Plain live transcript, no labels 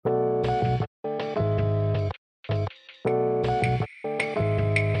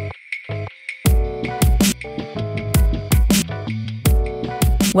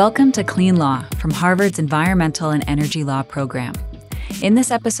Welcome to Clean Law from Harvard's Environmental and Energy Law program. In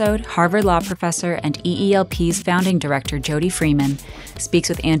this episode, Harvard Law professor and EELP's founding director Jody Freeman speaks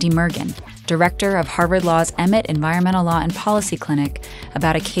with Andy Mergen, director of Harvard Law's Emmett Environmental Law and Policy Clinic,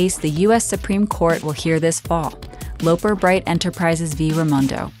 about a case the U.S. Supreme Court will hear this fall, Loper Bright Enterprises v.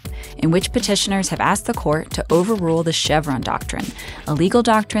 Raimondo, in which petitioners have asked the court to overrule the Chevron doctrine, a legal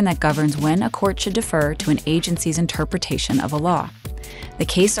doctrine that governs when a court should defer to an agency's interpretation of a law. The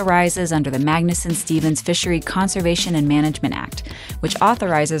case arises under the Magnuson-Stevens Fishery Conservation and Management Act, which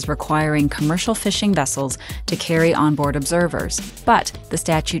authorizes requiring commercial fishing vessels to carry onboard observers, but the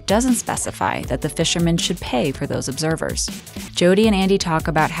statute doesn't specify that the fishermen should pay for those observers. Jody and Andy talk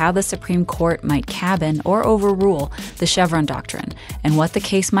about how the Supreme Court might cabin or overrule the Chevron doctrine and what the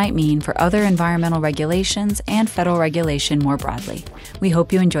case might mean for other environmental regulations and federal regulation more broadly. We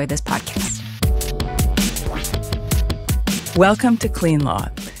hope you enjoy this podcast. Welcome to Clean Law.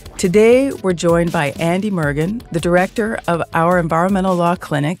 Today, we're joined by Andy Mergen, the director of our environmental law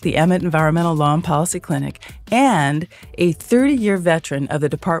clinic, the Emmett Environmental Law and Policy Clinic, and a 30-year veteran of the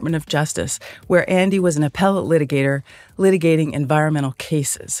Department of Justice, where Andy was an appellate litigator litigating environmental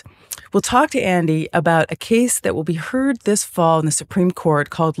cases. We'll talk to Andy about a case that will be heard this fall in the Supreme Court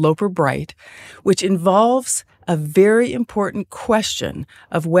called Loper Bright, which involves a very important question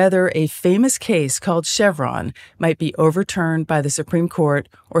of whether a famous case called Chevron might be overturned by the Supreme Court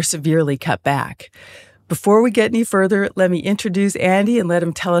or severely cut back. Before we get any further, let me introduce Andy and let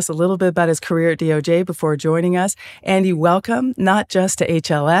him tell us a little bit about his career at DOJ before joining us. Andy, welcome, not just to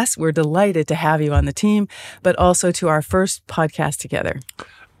HLS. We're delighted to have you on the team, but also to our first podcast together.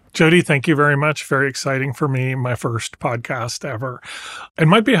 Jody, thank you very much. Very exciting for me, my first podcast ever. It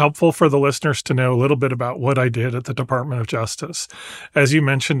might be helpful for the listeners to know a little bit about what I did at the Department of Justice. As you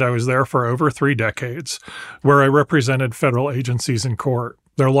mentioned, I was there for over 3 decades, where I represented federal agencies in court.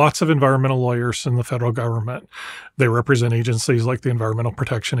 There are lots of environmental lawyers in the federal government. They represent agencies like the Environmental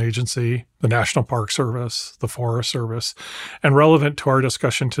Protection Agency, the National Park Service, the Forest Service, and relevant to our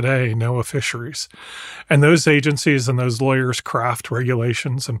discussion today, NOAA Fisheries. And those agencies and those lawyers craft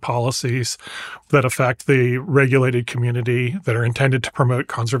regulations and policies that affect the regulated community that are intended to promote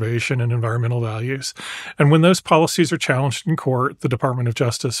conservation and environmental values. And when those policies are challenged in court, the Department of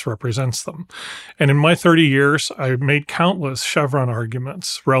Justice represents them. And in my 30 years, I've made countless Chevron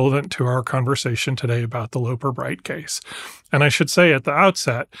arguments relevant to our conversation today about the Loper Bright case. And I should say at the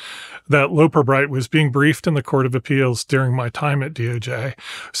outset that Loper Bright was being briefed in the Court of Appeals during my time at DOJ,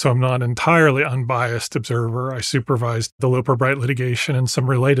 so I'm not an entirely unbiased observer. I supervised the Loper Bright litigation and some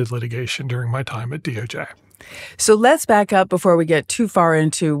related litigation during my time at DOJ. So let's back up before we get too far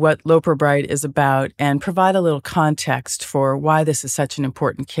into what Loper Bright is about and provide a little context for why this is such an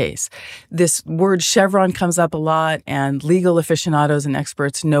important case. This word Chevron comes up a lot, and legal aficionados and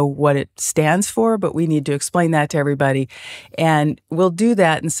experts know what it stands for, but we need to explain that to everybody. And we'll do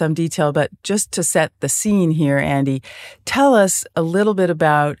that in some detail, but just to set the scene here, Andy, tell us a little bit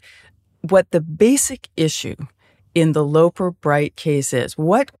about what the basic issue in the Loper Bright case is.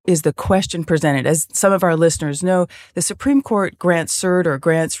 What is the question presented? As some of our listeners know, the Supreme Court grants cert or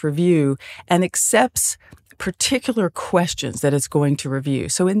grants review and accepts particular questions that it's going to review.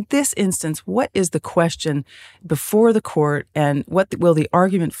 So in this instance, what is the question before the court, and what will the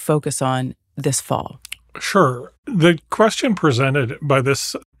argument focus on this fall? Sure. The question presented by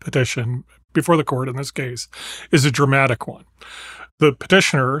this petition before the court in this case is a dramatic one. The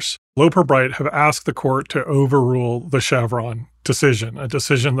petitioners, Loper Bright, have asked the court to overrule the Chevron decision, a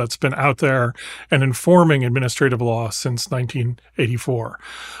decision that's been out there and informing administrative law since 1984.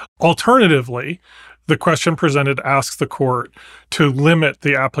 Alternatively, the question presented asks the court to limit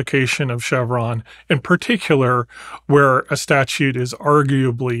the application of Chevron, in particular where a statute is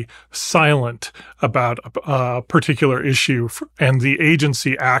arguably silent about a particular issue, and the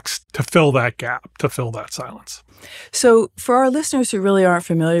agency acts to fill that gap, to fill that silence. So for our listeners who really aren't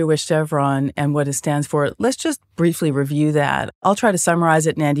familiar with Chevron and what it stands for, let's just briefly review that. I'll try to summarize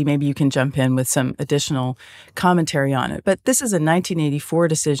it, and Andy, maybe you can jump in with some additional commentary on it. But this is a 1984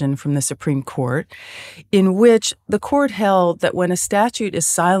 decision from the Supreme Court in which the court held that when a statute is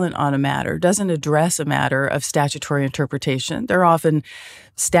silent on a matter, doesn't address a matter of statutory interpretation, there are often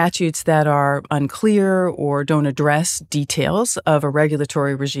statutes that are unclear or don't address details of a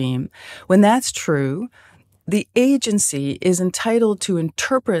regulatory regime. When that's true, the agency is entitled to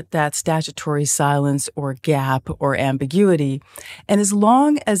interpret that statutory silence or gap or ambiguity, and as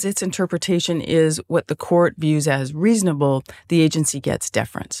long as its interpretation is what the court views as reasonable, the agency gets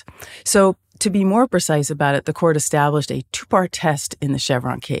deference. So To be more precise about it, the court established a two-part test in the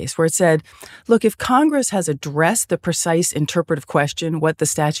Chevron case where it said, look, if Congress has addressed the precise interpretive question, what the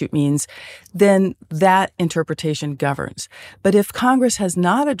statute means, then that interpretation governs. But if Congress has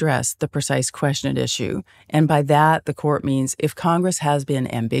not addressed the precise question at issue, and by that the court means if Congress has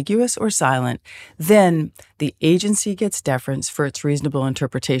been ambiguous or silent, then the agency gets deference for its reasonable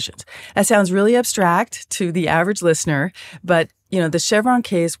interpretations. That sounds really abstract to the average listener, but the Chevron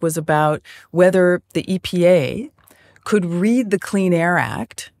case was about whether the EPA could read the Clean Air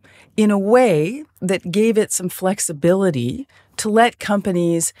Act in a way that gave it some flexibility to let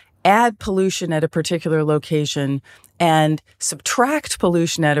companies add pollution at a particular location and subtract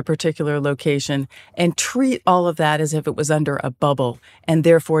pollution at a particular location and treat all of that as if it was under a bubble and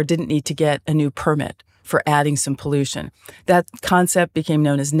therefore didn't need to get a new permit for adding some pollution. That concept became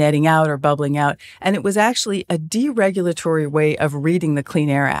known as netting out or bubbling out, and it was actually a deregulatory way of reading the Clean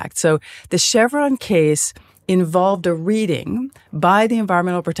Air Act. So the Chevron case involved a reading by the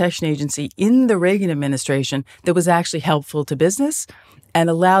Environmental Protection Agency in the Reagan administration that was actually helpful to business and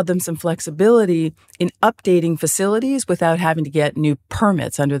allowed them some flexibility in updating facilities without having to get new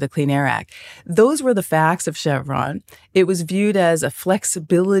permits under the Clean Air Act. Those were the facts of Chevron. It was viewed as a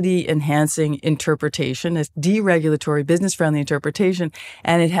flexibility-enhancing interpretation, a deregulatory, business-friendly interpretation,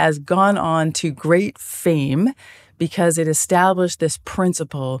 and it has gone on to great fame because it established this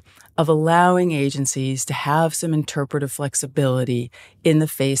principle of allowing agencies to have some interpretive flexibility in the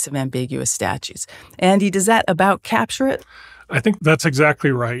face of ambiguous statutes. Andy, does that about capture it? I think that's exactly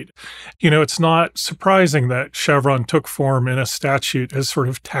right. It's not surprising that Chevron took form in a statute as sort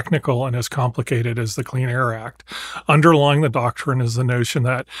of technical and as complicated as the Clean Air Act. Underlying the doctrine is the notion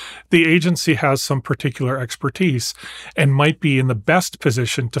that the agency has some particular expertise and might be in the best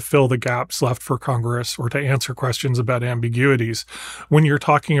position to fill the gaps left for Congress or to answer questions about ambiguities when you're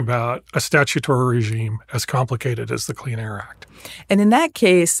talking about a statutory regime as complicated as the Clean Air Act. And in that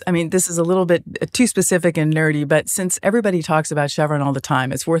case, this is a little bit too specific and nerdy, but since everybody talks about Chevron all the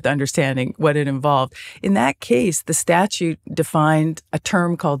time, it's worth understanding what it involved. In that case, the statute defined a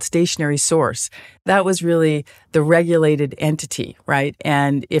term called stationary source. That was really the regulated entity, right?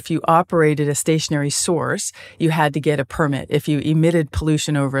 And if you operated a stationary source, you had to get a permit if you emitted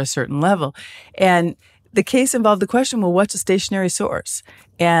pollution over a certain level. And the case involved the question, well, what's a stationary source?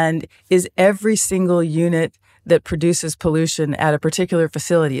 And is every single unit that produces pollution at a particular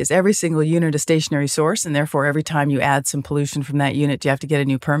facility, is every single unit a stationary source, and therefore every time you add some pollution from that unit, you have to get a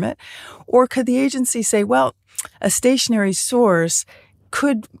new permit? Or could the agency say, well, a stationary source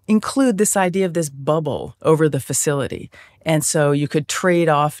could include this idea of this bubble over the facility. And so you could trade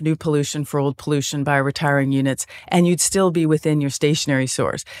off new pollution for old pollution by retiring units, and you'd still be within your stationary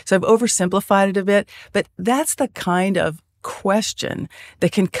source. So I've oversimplified it a bit, but that's the kind of question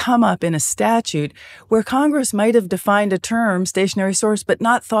that can come up in a statute where Congress might have defined a term, stationary source, but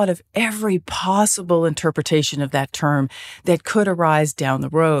not thought of every possible interpretation of that term that could arise down the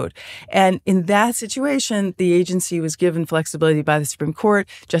road. And in that situation, the agency was given flexibility by the Supreme Court.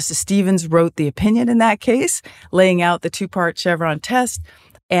 Justice Stevens wrote the opinion in that case, laying out the two-part Chevron test.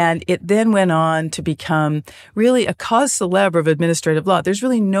 And it then went on to become really a cause célèbre of administrative law. There's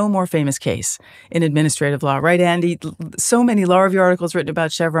really no more famous case in administrative law, right, Andy? So many law review articles written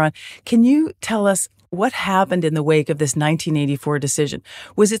about Chevron. Can you tell us what happened in the wake of this 1984 decision?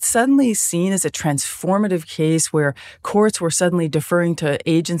 Was it suddenly seen as a transformative case where courts were suddenly deferring to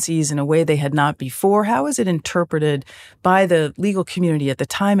agencies in a way they had not before? How was it interpreted by the legal community at the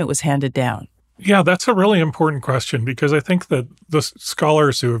time it was handed down? Yeah, that's a really important question because I think that the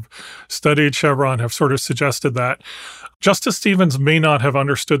scholars who have studied Chevron have sort of suggested that Justice Stevens may not have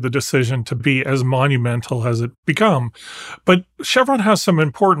understood the decision to be as monumental as it become, but Chevron has some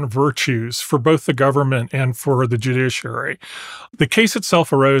important virtues for both the government and for the judiciary. The case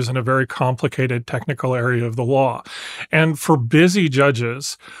itself arose in a very complicated technical area of the law, and for busy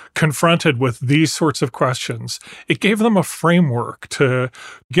judges confronted with these sorts of questions, it gave them a framework to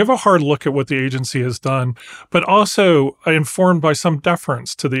give a hard look at what the agency has done, but also informed by some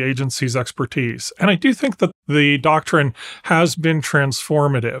deference to the agency's expertise. And I do think that the doctrine has been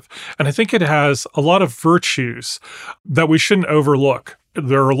transformative. And I think it has a lot of virtues that we shouldn't overlook.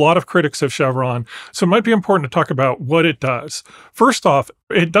 There are a lot of critics of Chevron, so it might be important to talk about what it does. First off,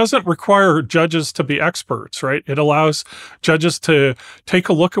 it doesn't require judges to be experts, right? It allows judges to take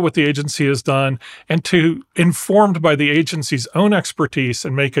a look at what the agency has done and to, informed by the agency's own expertise,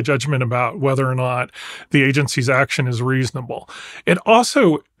 and make a judgment about whether or not the agency's action is reasonable. It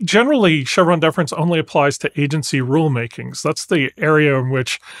also, generally, Chevron deference only applies to agency rulemakings. That's the area in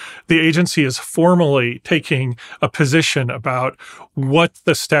which the agency is formally taking a position about what what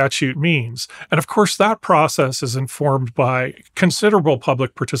the statute means. And of course, that process is informed by considerable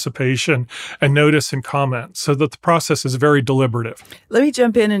public participation and notice and comment, so that the process is very deliberative. Let me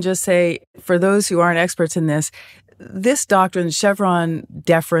jump in and just say, for those who aren't experts in this doctrine, Chevron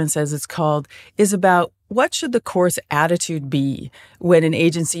deference, as it's called, is about what should the court's attitude be when an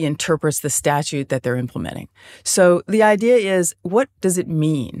agency interprets the statute that they're implementing. So the idea is, what does it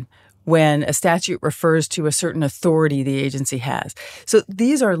mean when a statute refers to a certain authority the agency has? So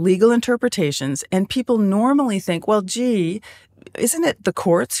these are legal interpretations, and people normally think, well, gee, isn't it the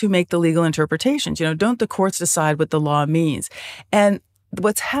courts who make the legal interpretations? Don't the courts decide what the law means? And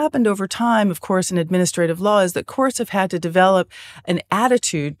what's happened over time, of course, in administrative law is that courts have had to develop an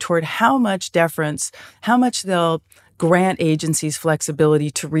attitude toward how much deference, how much they'll grant agencies flexibility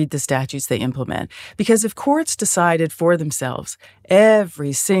to read the statutes they implement. Because if courts decided for themselves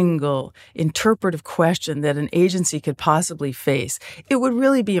every single interpretive question that an agency could possibly face, it would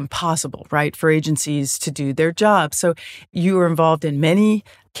really be impossible, right, for agencies to do their job. So you are involved in many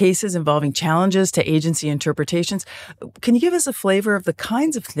cases involving challenges to agency interpretations. Can you give us a flavor of the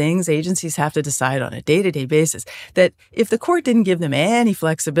kinds of things agencies have to decide on a day-to-day basis that, if the court didn't give them any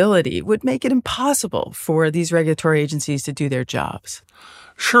flexibility, would make it impossible for these regulatory agencies to do their jobs?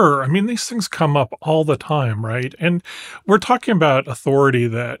 Sure. I mean, these things come up all the time, right? And we're talking about authority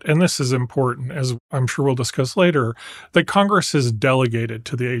that, and this is important, as I'm sure we'll discuss later, that Congress has delegated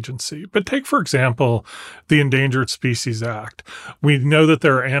to the agency. But take, for example, the Endangered Species Act. We know that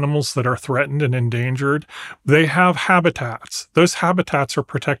there are animals that are threatened and endangered. They have habitats. Those habitats are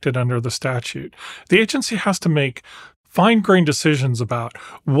protected under the statute. The agency has to make fine-grained decisions about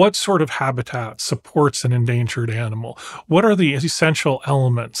what sort of habitat supports an endangered animal. What are the essential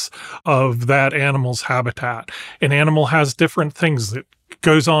elements of that animal's habitat? An animal has different things that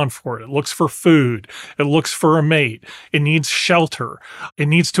goes on for it. It looks for food. It looks for a mate. It needs shelter. It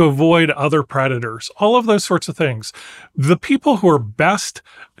needs to avoid other predators. All of those sorts of things. The people who are best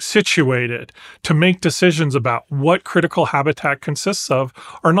situated to make decisions about what critical habitat consists of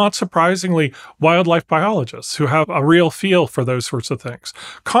are, not surprisingly, wildlife biologists who have a real feel for those sorts of things.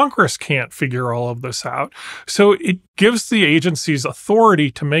 Congress can't figure all of this out. So it gives the agencies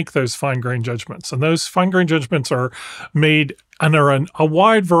authority to make those fine-grained judgments. And those fine-grained judgments are made under a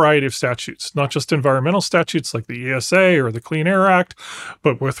wide variety of statutes, not just environmental statutes like the ESA or the Clean Air Act,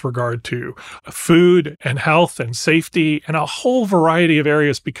 but with regard to food and health and safety and a whole variety of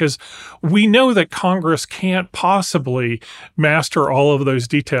areas, because we know that Congress can't possibly master all of those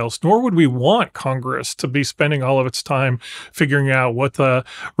details, nor would we want Congress to be spending all of its time figuring out what the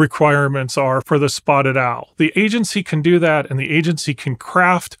requirements are for the spotted owl. The agency can do that, and the agency can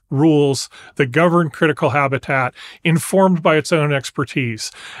craft rules that govern critical habitat informed by its own expertise.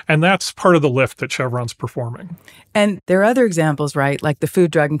 And that's part of the lift that Chevron's performing. And there are other examples, right, like the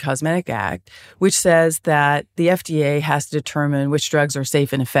Food, Drug, and Cosmetic Act, which says that the FDA has to determine which drugs are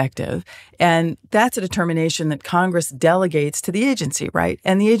safe and effective. And that's a determination that Congress delegates to the agency, right?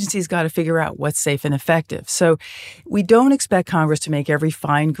 And the agency's got to figure out what's safe and effective. So we don't expect Congress to make every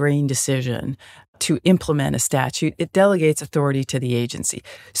fine-grained decision to implement a statute. It delegates authority to the agency.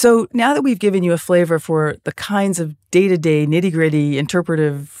 So now that we've given you a flavor for the kinds of day-to-day nitty-gritty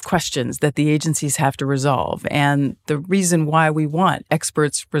interpretive questions that the agencies have to resolve and the reason why we want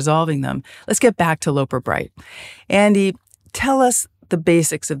experts resolving them, let's get back to Loper Bright. Andy, tell us the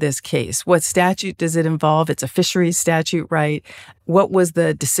basics of this case. What statute does it involve? It's a fisheries statute, right? What was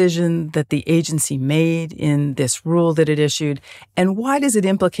the decision that the agency made in this rule that it issued? And why does it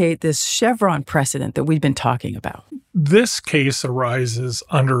implicate this Chevron precedent that we've been talking about? This case arises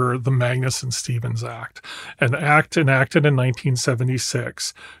under the Magnuson-Stevens Act, an act enacted in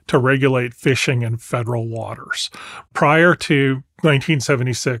 1976 to regulate fishing in federal waters. Prior to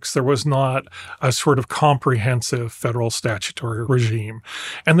 1976, there was not a sort of comprehensive federal statutory regime.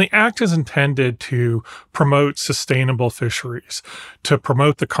 And the act is intended to promote sustainable fisheries, to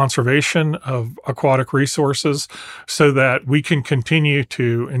promote the conservation of aquatic resources so that we can continue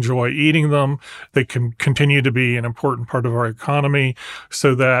to enjoy eating them. They can continue to be an important part of our economy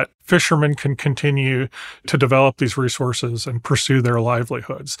so that fishermen can continue to develop these resources and pursue their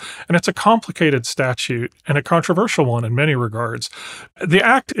livelihoods. And it's a complicated statute and a controversial one in many regards. The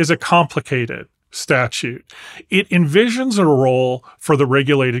act is a complicated statute. It envisions a role for the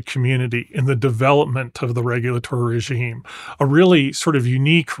regulated community in the development of the regulatory regime, a really sort of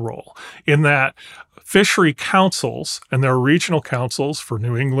unique role in that fishery councils, and there are regional councils for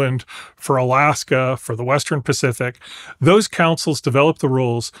New England, for Alaska, for the Western Pacific. Those councils develop the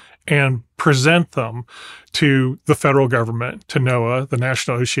rules and present them to the federal government, to NOAA, the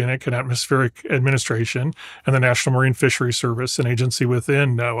National Oceanic and Atmospheric Administration, and the National Marine Fisheries Service, an agency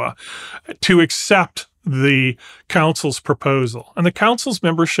within NOAA, to accept the council's proposal. And the council's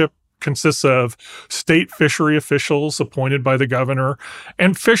membership consists of state fishery officials appointed by the governor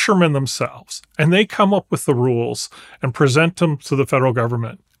and fishermen themselves. And they come up with the rules and present them to the federal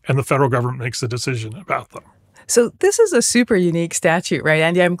government, and the federal government makes a decision about them. So this is a super unique statute, right,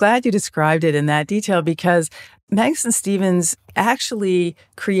 Andy? I'm glad you described it in that detail because Magnuson-Stevens actually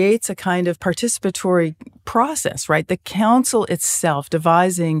creates a kind of participatory process, right? The council itself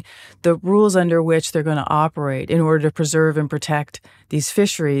devising the rules under which they're going to operate in order to preserve and protect these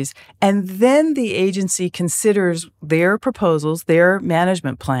fisheries. And then the agency considers their proposals, their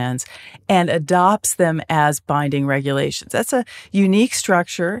management plans, and adopts them as binding regulations. That's a unique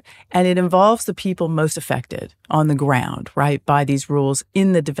structure, and it involves the people most affected on the ground, right, by these rules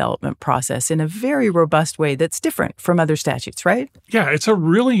in the development process in a very robust way that's different from other statutes, right? Yeah, it's a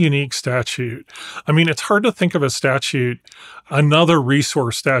really unique statute. I mean, it's hard to think of a statute, another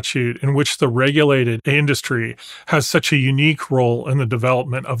resource statute, in which the regulated industry has such a unique role in the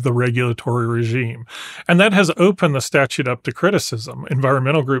development of the regulatory regime. And that has opened the statute up to criticism.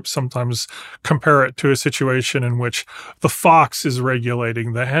 Environmental groups sometimes compare it to a situation in which the fox is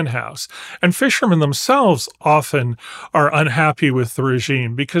regulating the henhouse. And fishermen themselves often are unhappy with the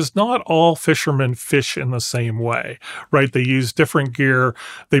regime because not all fishermen fish in the same way, right? They use different gear,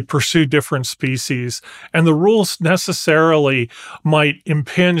 they pursue different species, and the rules necessarily might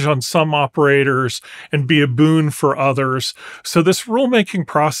impinge on some operators and be a boon for others. So this rulemaking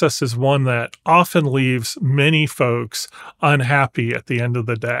process is one that often leaves many folks unhappy at the end of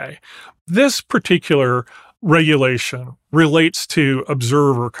the day. This particular regulation relates to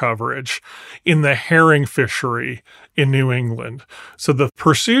observer coverage in the herring fishery in New England. So the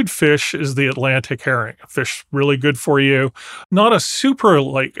pursued fish is the Atlantic herring, a fish really good for you. Not a super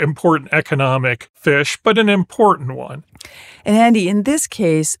important economic fish, but an important one. And Andy, in this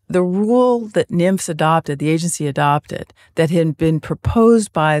case, the rule that NMFS adopted, the agency adopted, that had been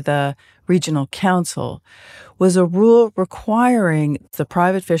proposed by the regional council was a rule requiring the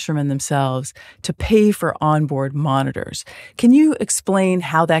private fishermen themselves to pay for onboard monitors. Can you explain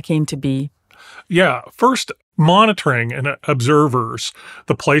how that came to be? Yeah. First, monitoring and observers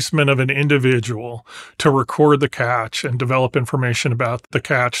the placement of an individual to record the catch and develop information about the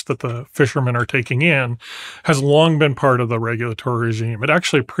catch that the fishermen are taking in has long been part of the regulatory regime. It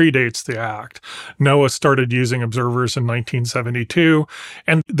actually predates the act. NOAA started using observers in 1972,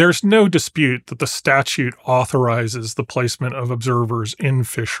 and there's no dispute that the statute authorizes the placement of observers in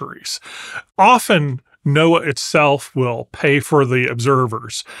fisheries. Often, NOAA itself will pay for the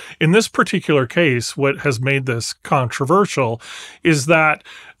observers. In this particular case, what has made this controversial is that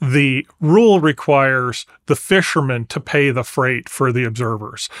the rule requires the fishermen to pay the freight for the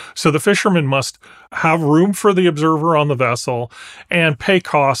observers. So the fishermen must have room for the observer on the vessel and pay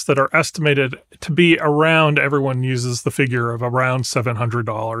costs that are estimated to be around, everyone uses the figure of around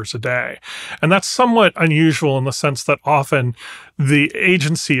 $700 a day. And that's somewhat unusual in the sense that often the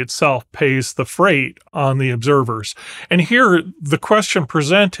agency itself pays the freight on the observers. And here, the question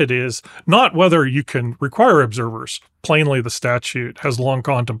presented is not whether you can require observers. Plainly, the statute has long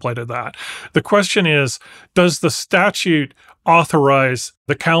contemplated that. The question is, does the statute authorize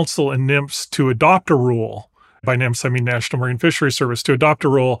the council and NMFS to adopt a rule? By NMFS, I mean National Marine Fisheries Service, to adopt a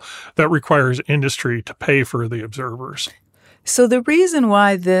rule that requires industry to pay for the observers. So the reason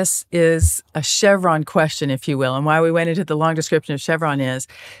why this is a Chevron question, if you will, and why we went into the long description of Chevron is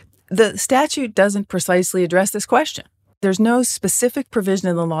the statute doesn't precisely address this question. There's no specific provision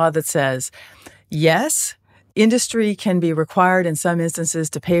in the law that says, yes, industry can be required in some instances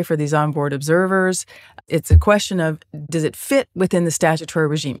to pay for these onboard observers. It's a question of, does it fit within the statutory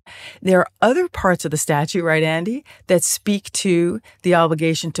regime? There are other parts of the statute, right, Andy, that speak to the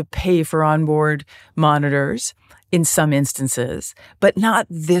obligation to pay for onboard monitors in some instances, but not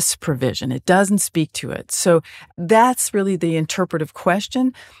this provision. It doesn't speak to it. So that's really the interpretive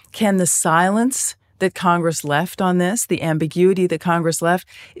question. Can the silence that Congress left on this, the ambiguity that Congress left,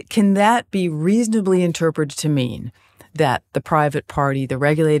 can that be reasonably interpreted to mean that the private party, the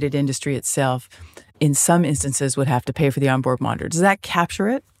regulated industry itself, in some instances would have to pay for the onboard monitor? Does that capture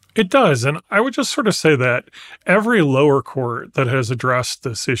it? It does. And I would just sort of say that every lower court that has addressed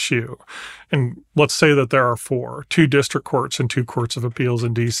this issue, and let's say that there are 4, 2 district courts and 2 courts of appeals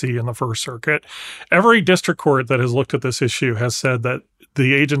in D.C. and the First Circuit, every district court that has looked at this issue has said that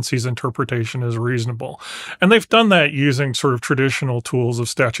the agency's interpretation is reasonable. And they've done that using sort of traditional tools of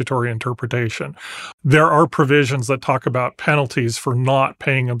statutory interpretation. There are provisions that talk about penalties for not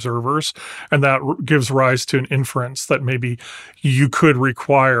paying observers, and that gives rise to an inference that maybe you could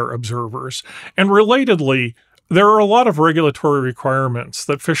require observers. And relatedly, there are a lot of regulatory requirements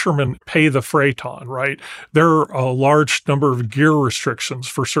that fishermen pay the freight on, right? There are a large number of gear restrictions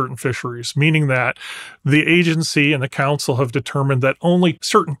for certain fisheries, meaning that the agency and the council have determined that only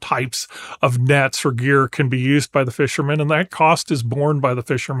certain types of nets or gear can be used by the fishermen, and that cost is borne by the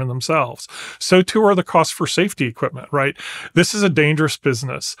fishermen themselves. So too are the costs for safety equipment, right? This is a dangerous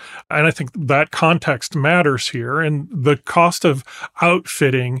business, and I think that context matters here, and the cost of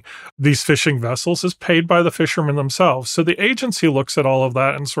outfitting these fishing vessels is paid by the fishermen themselves. So the agency looks at all of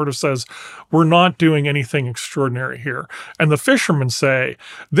that and sort of says, we're not doing anything extraordinary here. And the fishermen say,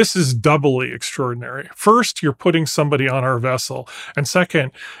 this is doubly extraordinary. First, you're putting somebody on our vessel. And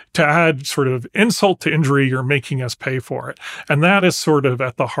second, to add sort of insult to injury, you're making us pay for it. And that is sort of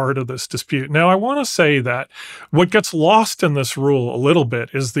at the heart of this dispute. Now, I want to say that what gets lost in this rule a little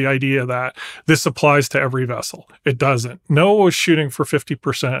bit is the idea that this applies to every vessel. It doesn't. NOAA is shooting for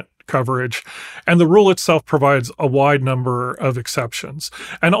 50% coverage, and the rule itself provides a wide number of exceptions.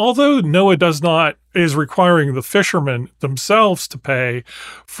 And although NOAA is requiring the fishermen themselves to pay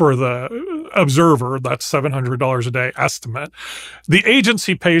for the observer, that's $700 a day estimate, the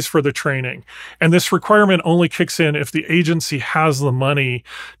agency pays for the training. And this requirement only kicks in if the agency has the money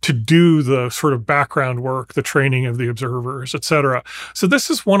to do the sort of background work, the training of the observers, et cetera. So this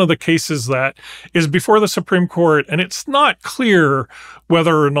is one of the cases that is before the Supreme Court, and it's not clear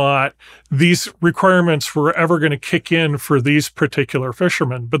whether or not these requirements were ever going to kick in for these particular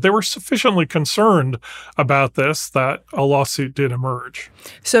fishermen. But they were sufficiently concerned about this that a lawsuit did emerge.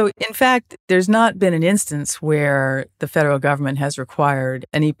 So, in fact, there's not been an instance where the federal government has required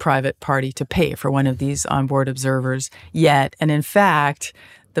any private party to pay for one of these onboard observers yet. And in fact,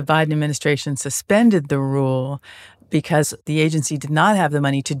 the Biden administration suspended the rule because the agency did not have the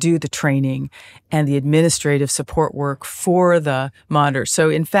money to do the training and the administrative support work for the monitors. So,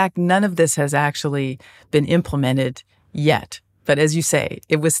 in fact, none of this has actually been implemented yet. But as you say,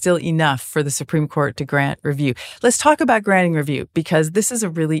 it was still enough for the Supreme Court to grant review. Let's talk about granting review, because this is a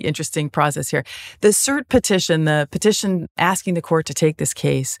really interesting process here. The cert petition, the petition asking the court to take this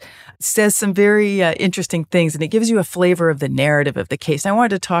case, says some very interesting things, and it gives you a flavor of the narrative of the case. And I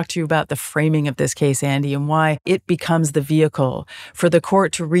wanted to talk to you about the framing of this case, Andy, and why it becomes the vehicle for the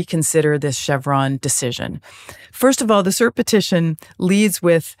court to reconsider this Chevron decision. First of all, the cert petition leads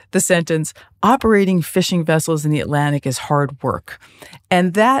with the sentence, "Operating fishing vessels in the Atlantic is hard work."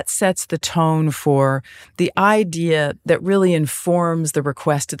 And that sets the tone for the idea that really informs the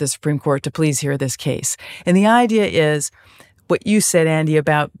request to the Supreme Court to please hear this case. And the idea is what you said, Andy,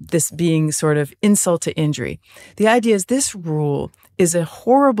 about this being sort of insult to injury. The idea is this rule is a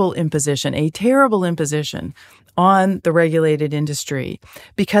horrible imposition, a terrible imposition on the regulated industry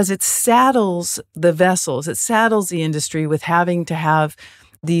because it saddles the vessels, it saddles the industry with having to have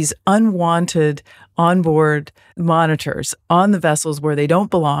these unwanted onboard monitors on the vessels where they don't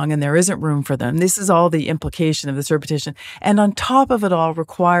belong and there isn't room for them. This is all the implication of the cert petition. And on top of it all,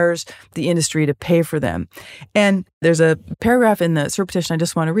 requires the industry to pay for them. And there's a paragraph in the cert petition I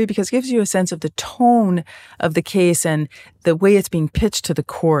just want to read because it gives you a sense of the tone of the case and the way it's being pitched to the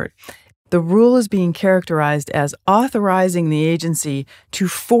court. The rule is being characterized as authorizing the agency to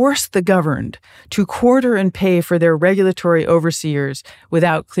force the governed to quarter and pay for their regulatory overseers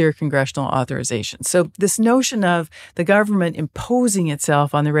without clear congressional authorization. So this notion of the government imposing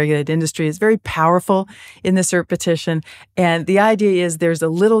itself on the regulated industry is very powerful in the cert petition. And the idea is there's a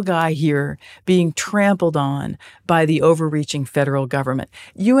little guy here being trampled on by the overreaching federal government.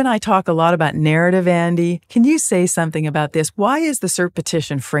 You and I talk a lot about narrative, Andy. Can you say something about this? Why is the cert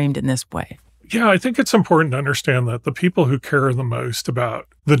petition framed in this way? Yeah, I think it's important to understand that the people who care the most about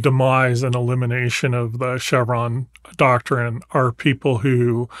the demise and elimination of the Chevron doctrine are people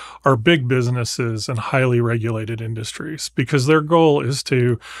who are big businesses and highly regulated industries, because their goal is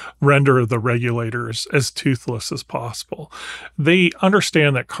to render the regulators as toothless as possible. They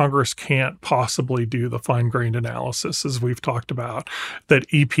understand that Congress can't possibly do the fine-grained analysis, as we've talked about, that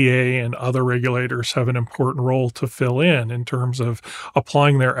EPA and other regulators have an important role to fill in terms of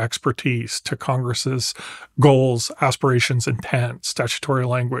applying their expertise to Congress's goals, aspirations, intent, statutory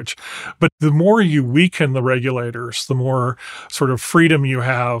language. But the more you weaken the regulators, diverse, the more sort of freedom you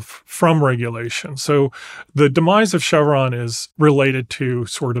have from regulation. So the demise of Chevron is related to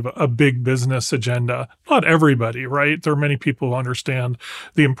sort of a big business agenda. Not everybody, right? There are many people who understand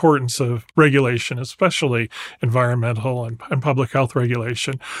the importance of regulation, especially environmental and public health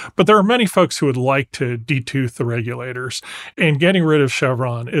regulation. But there are many folks who would like to detooth the regulators, and getting rid of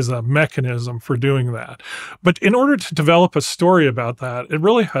Chevron is a mechanism for doing that. But in order to develop a story about that, it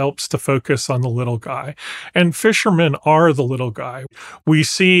really helps to focus on the little guy. And fishermen are the little guy. We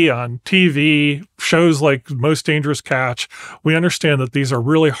see on TV shows like Most Dangerous Catch, we understand that these are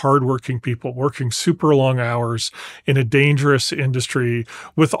really hardworking people working super long hours in a dangerous industry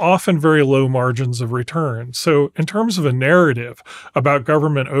with often very low margins of return. So in terms of a narrative about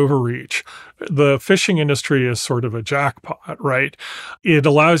government overreach, the fishing industry is sort of a jackpot, right? It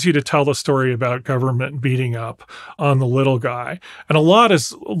allows you to tell the story about government beating up on the little guy. And a lot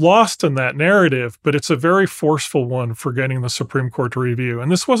is lost in that narrative, but it's a very forceful one for getting the Supreme Court to review.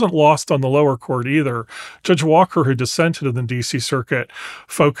 And this wasn't lost on the lower court either. Judge Walker, who dissented in the D.C. Circuit,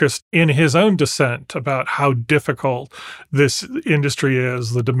 focused in his own dissent about how difficult this industry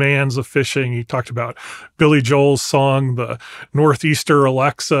is, the demands of fishing. He talked about Billy Joel's song, the Northeaster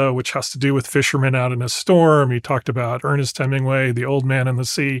Alexa, which has to do with fishermen out in a storm. He talked about Ernest Hemingway, The Old Man and the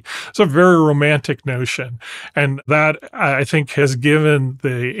Sea. It's a very romantic notion. And that, I think, has given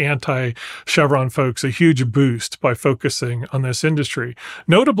the anti-Chevron folks a huge boost by focusing on this industry.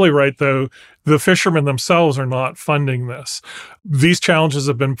 Notably, right, though, the fishermen themselves are not funding this. These challenges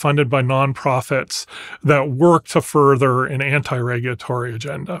have been funded by nonprofits that work to further an anti-regulatory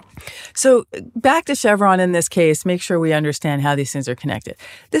agenda. So back to Chevron in this case, make sure we understand how these things are connected.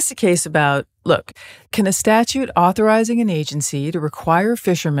 This is a case about, look, can a statute authorizing an agency to require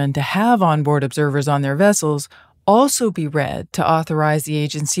fishermen to have onboard observers on their vessels also be read to authorize the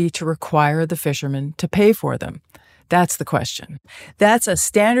agency to require the fishermen to pay for them? That's the question. That's a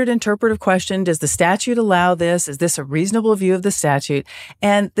standard interpretive question. Does the statute allow this? Is this a reasonable view of the statute?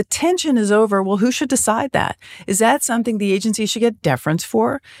 And the tension is over, well, who should decide that? Is that something the agency should get deference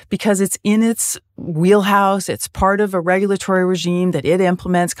for because it's in its wheelhouse, it's part of a regulatory regime that it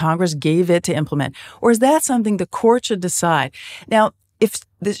implements, Congress gave it to implement? Or is that something the court should decide? Now, if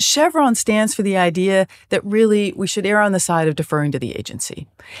the Chevron stands for the idea that really we should err on the side of deferring to the agency.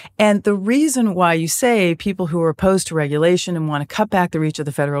 And the reason why you say people who are opposed to regulation and want to cut back the reach of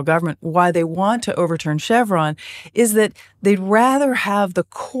the federal government, why they want to overturn Chevron, is that they'd rather have the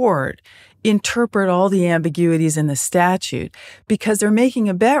court interpret all the ambiguities in the statute because they're making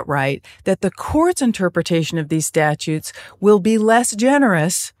a bet, right, that the court's interpretation of these statutes will be less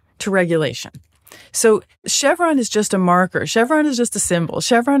generous to regulation. So Chevron is just a marker. Chevron is just a symbol.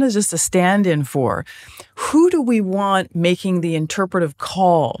 Chevron is just a stand-in for who do we want making the interpretive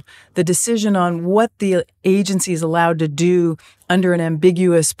call, the decision on what the agency is allowed to do under an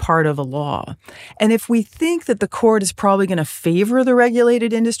ambiguous part of a law. And if we think that the court is probably going to favor the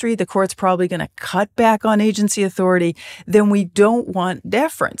regulated industry, the court's probably going to cut back on agency authority, then we don't want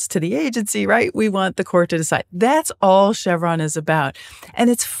deference to the agency, right? We want the court to decide. That's all Chevron is about. And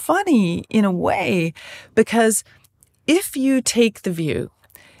it's funny in a way because if you take the view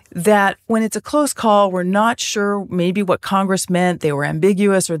that when it's a close call, we're not sure maybe what Congress meant, they were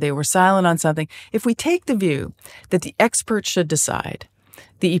ambiguous or they were silent on something. If we take the view that the experts should decide,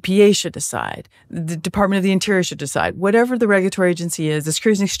 the EPA should decide, the Department of the Interior should decide, whatever the regulatory agency is, the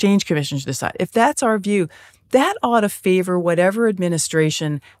Securities and Exchange Commission should decide. If that's our view, that ought to favor whatever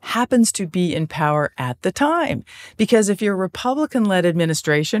administration happens to be in power at the time. Because if you're a Republican-led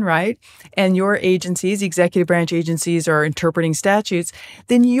administration, right, and your agencies, executive branch agencies, are interpreting statutes,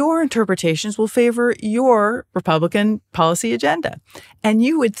 then your interpretations will favor your Republican policy agenda. And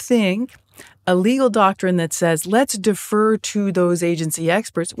you would think a legal doctrine that says let's defer to those agency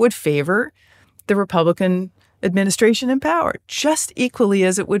experts would favor the Republican administration in power, just equally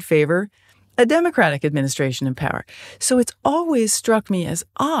as it would favor a Democratic administration in power. So it's always struck me as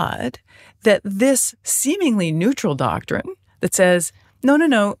odd that this seemingly neutral doctrine that says,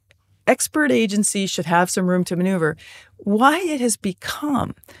 no, expert agencies should have some room to maneuver, why it has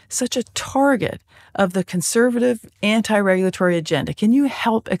become such a target of the conservative anti-regulatory agenda. Can you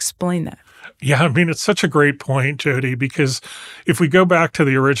help explain that? Yeah, I mean, it's such a great point, Jody, because if we go back to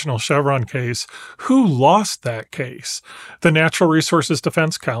the original Chevron case, who lost that case? The Natural Resources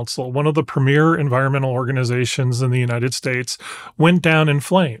Defense Council, one of the premier environmental organizations in the United States, went down in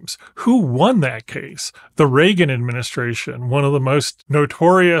flames. Who won that case? The Reagan administration, one of the most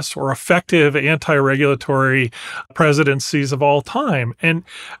notorious or effective anti-regulatory presidencies of all time. And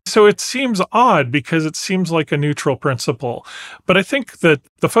so it seems odd because it seems like a neutral principle. But I think that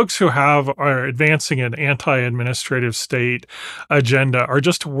the folks who have are advancing an anti-administrative state agenda are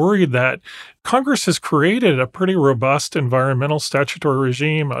just worried that Congress has created a pretty robust environmental statutory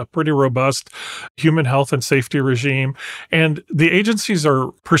regime, a pretty robust human health and safety regime, and the agencies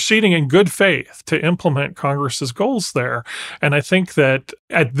are proceeding in good faith to implement Congress's goals there. And I think that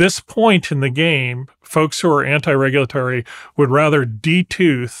at this point in the game, folks who are anti-regulatory would rather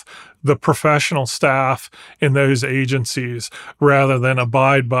detooth the professional staff in those agencies rather than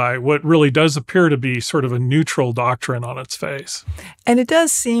abide by what really does appear to be sort of a neutral doctrine on its face. And it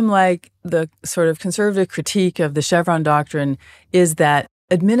does seem like the sort of conservative critique of the Chevron doctrine is that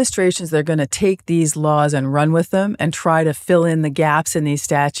administrations that are going to take these laws and run with them and try to fill in the gaps in these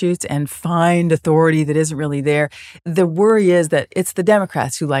statutes and find authority that isn't really there. The worry is that it's the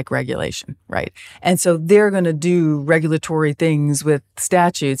Democrats who like regulation, right? And so they're going to do regulatory things with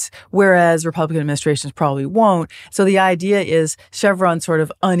statutes, whereas Republican administrations probably won't. So the idea is Chevron sort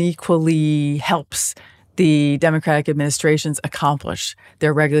of unequally helps the Democratic administrations accomplish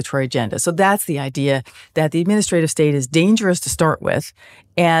their regulatory agenda. So that's the idea, that the administrative state is dangerous to start with,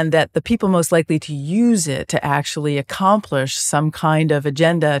 and that the people most likely to use it to actually accomplish some kind of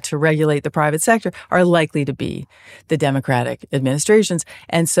agenda to regulate the private sector are likely to be the Democratic administrations.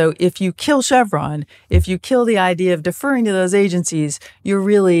 And so if you kill Chevron, if you kill the idea of deferring to those agencies, you're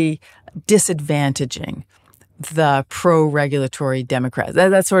really disadvantaging the pro-regulatory Democrats.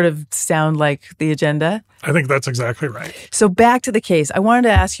 That sort of sound like the agenda? I think that's exactly right. So back to the case. I wanted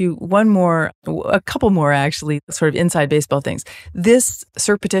to ask you a couple more actually, sort of inside baseball things. This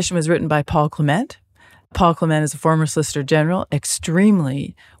cert petition was written by Paul Clement. Paul Clement is a former Solicitor General,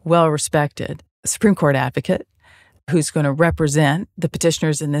 extremely well-respected Supreme Court advocate who's going to represent the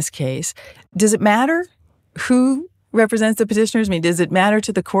petitioners in this case. Does it matter who represents the petitioners? I mean, does it matter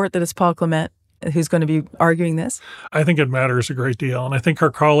to the court that it's Paul Clement who's going to be arguing this? I think it matters a great deal. And I think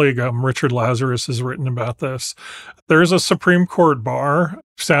our colleague, Richard Lazarus, has written about this. There's a Supreme Court bar,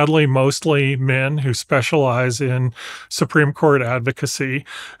 sadly, mostly men who specialize in Supreme Court advocacy,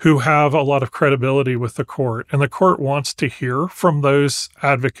 who have a lot of credibility with the court. And the court wants to hear from those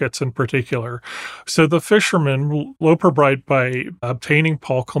advocates in particular. So the fishermen, Loper Bright, by obtaining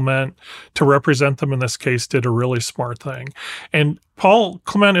Paul Clement to represent them in this case, did a really smart thing. And Paul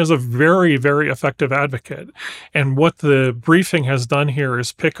Clement is a very, very effective advocate. And what the briefing has done here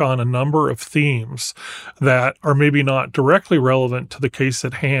is pick on a number of themes that are maybe not directly relevant to the case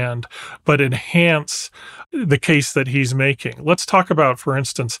at hand, but enhance the case that he's making. Let's talk about, for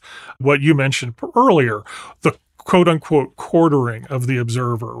instance, what you mentioned earlier, the quote-unquote quartering of the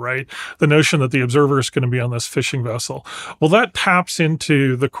observer, right? The notion that the observer is going to be on this fishing vessel. Well, that taps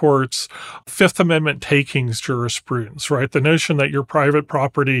into the court's Fifth Amendment takings jurisprudence, right? The notion that your private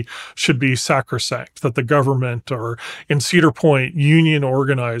property should be sacrosanct, that the government or, in Cedar Point, union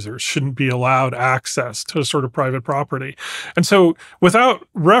organizers shouldn't be allowed access to sort of private property. And so without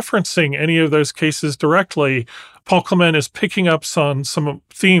referencing any of those cases directly, Paul Clement is picking up on some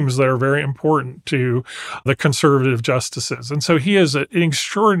themes that are very important to the conservative justices. And so he is an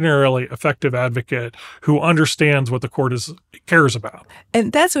extraordinarily effective advocate who understands what the court cares about.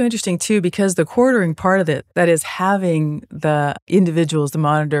 And that's so interesting, too, because the quartering part of it, that is having the individuals, the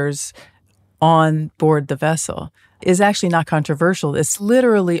monitors, on board the vessel, is actually not controversial. It's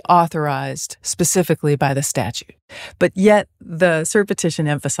literally authorized specifically by the statute. But yet the cert petition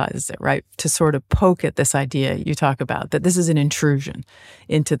emphasizes it, right, to sort of poke at this idea you talk about, that this is an intrusion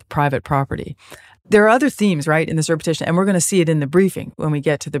into the private property. There are other themes, right, in the cert petition, and we're going to see it in the briefing when we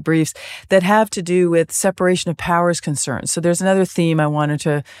get to the briefs, that have to do with separation of powers concerns. So there's another theme I wanted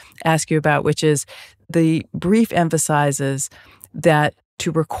to ask you about, which is the brief emphasizes that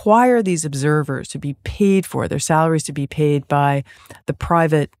to require these observers to be paid for, their salaries to be paid by the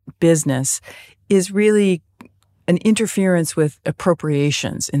private business, is really an interference with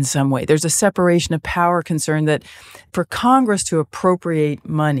appropriations in some way. There's a separation of power concern that for Congress to appropriate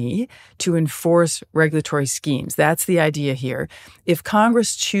money to enforce regulatory schemes, that's the idea here. If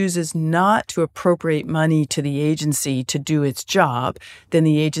Congress chooses not to appropriate money to the agency to do its job, then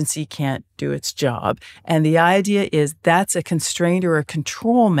the agency can't do its job. And the idea is that's a constraint or a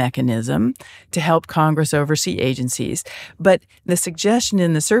control mechanism to help Congress oversee agencies. But the suggestion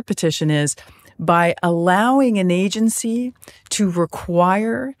in the cert petition is, by allowing an agency to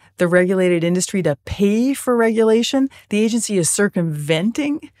require the regulated industry to pay for regulation, the agency is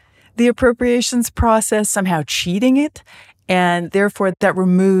circumventing the appropriations process, somehow cheating it, and therefore that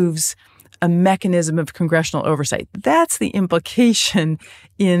removes a mechanism of congressional oversight. That's the implication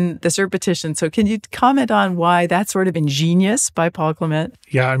in the cert petition. So can you comment on why that's sort of ingenious by Paul Clement?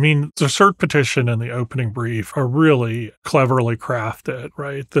 Yeah, I mean, the cert petition and the opening brief are really cleverly crafted,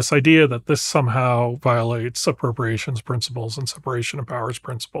 right? This idea that this somehow violates appropriations principles and separation of powers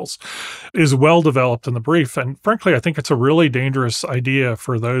principles is well developed in the brief. And frankly, I think it's a really dangerous idea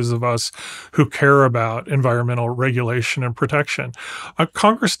for those of us who care about environmental regulation and protection.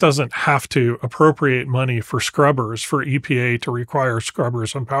 Congress doesn't have to appropriate money for scrubbers, for EPA to require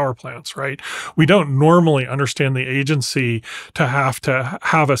scrubbers on power plants, right? We don't normally understand the agency to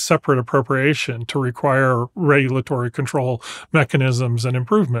have a separate appropriation to require regulatory control mechanisms and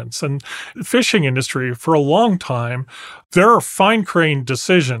improvements. And the fishing industry, for a long time, there are fine-grained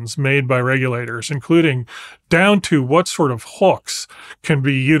decisions made by regulators, including down to what sort of hooks can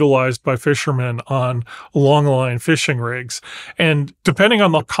be utilized by fishermen on long-line fishing rigs. And depending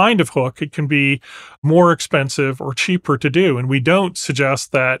on the kind of hook, it can be more expensive or cheaper to do. And we don't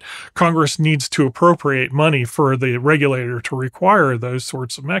suggest that Congress needs to appropriate money for the regulator to require those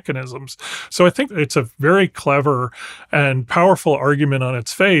sorts of mechanisms. So I think it's a very clever and powerful argument on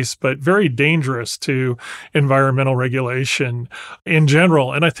its face, but very dangerous to environmental regulation in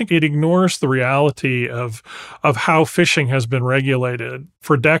general. And I think it ignores the reality of how fishing has been regulated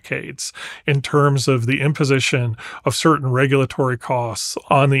for decades in terms of the imposition of certain regulatory costs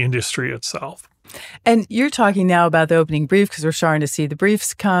on the industry itself. And you're talking now about the opening brief because we're starting to see the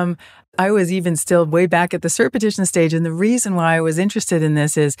briefs come. I was even still way back at the cert petition stage. And the reason why I was interested in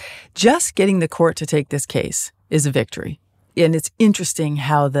this is just getting the court to take this case is a victory. And it's interesting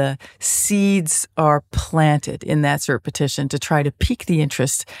how the seeds are planted in that cert petition to try to pique the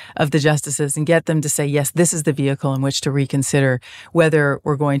interest of the justices and get them to say, yes, this is the vehicle in which to reconsider whether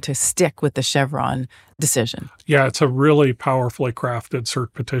we're going to stick with the Chevron decision. Yeah, it's a really powerfully crafted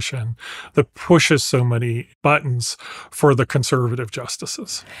cert petition that pushes so many buttons for the conservative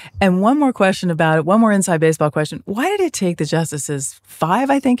justices. And one more question about it, one more inside baseball question. Why did it take the justices 5,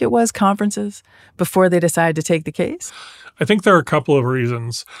 I think it was, conferences before they decided to take the case? I think there are a couple of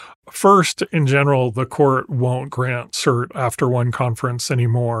reasons. First, in general, the court won't grant cert after one conference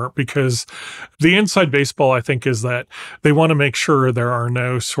anymore because the inside baseball, I think, is that they want to make sure there are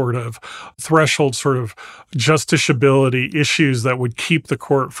no sort of threshold sort of justiciability issues that would keep the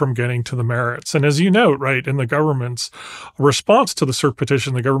court from getting to the merits. And as you note, right, in the government's response to the cert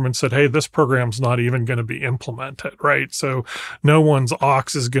petition, the government said, hey, this program's not even going to be implemented, right? So no one's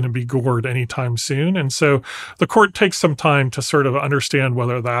ox is going to be gored anytime soon. And so the court takes some time to sort of understand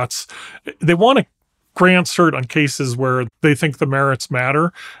whether they want to grant cert on cases where they think the merits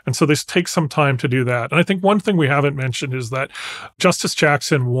matter. And so this takes some time to do that. And I think one thing we haven't mentioned is that Justice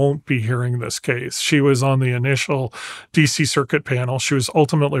Jackson won't be hearing this case. She was on the initial D.C. Circuit panel. She was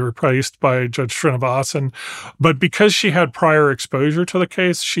ultimately replaced by Judge Srinivasan. But because she had prior exposure to the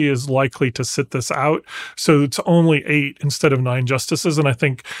case, she is likely to sit this out. So it's only 8 instead of 9 justices. And I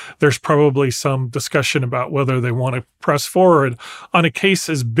think there's probably some discussion about whether they want to press forward on a case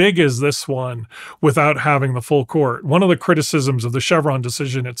as big as this one without having the full court. One of the criticisms of the Chevron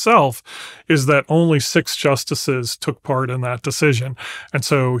decision itself is that only 6 justices took part in that decision. And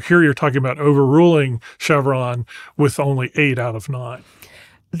so here you're talking about overruling Chevron with only 8 out of 9.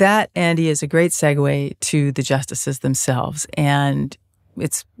 That, Andy, is a great segue to the justices themselves. And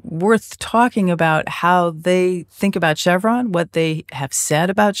it's worth talking about how they think about Chevron, what they have said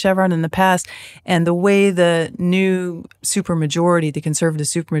about Chevron in the past, and the way the new supermajority, the conservative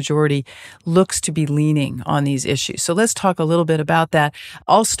supermajority, looks to be leaning on these issues. So let's talk a little bit about that.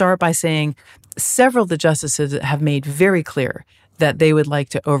 I'll start by saying several of the justices have made very clear that they would like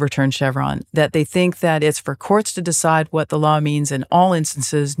to overturn Chevron, that they think that it's for courts to decide what the law means in all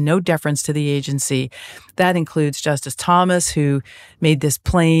instances, no deference to the agency. That includes Justice Thomas, who made this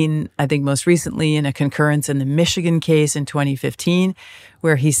plain, I think most recently in a concurrence in the Michigan case in 2015,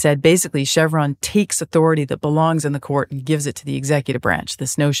 where he said basically Chevron takes authority that belongs in the court and gives it to the executive branch.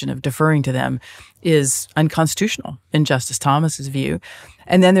 This notion of deferring to them is unconstitutional in Justice Thomas's view.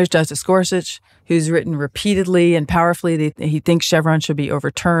 And then there's Justice Gorsuch, who's written repeatedly and powerfully that he thinks Chevron should be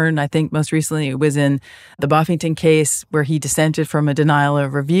overturned. I think most recently it was in the Buffington case where he dissented from a denial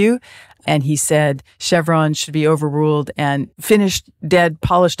of review. And he said Chevron should be overruled and finished, dead,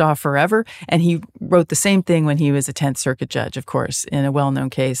 polished off forever. And he wrote the same thing when he was a 10th Circuit judge, of course, in a well-known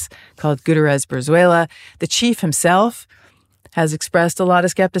case called Gutierrez-Brizuela. The chief himself has expressed a lot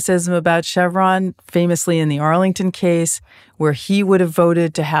of skepticism about Chevron, famously in the Arlington case, where he would have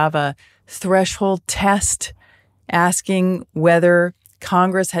voted to have a threshold test asking whether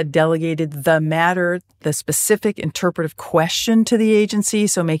Congress had delegated the matter, the specific interpretive question to the agency,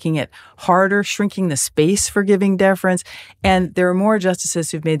 so making it harder, shrinking the space for giving deference. And there are more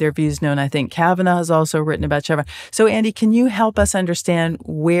justices who've made their views known. I think Kavanaugh has also written about Chevron. So, Andy, can you help us understand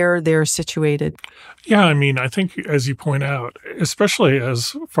where they're situated? Yeah, I mean, I think, as you point out, especially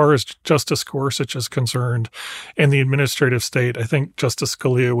as far as Justice Gorsuch is concerned in the administrative state, I think Justice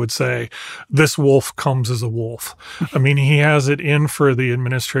Scalia would say, this wolf comes as a wolf. I mean, he has it in for the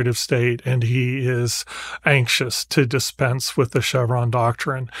administrative state, and he is anxious to dispense with the Chevron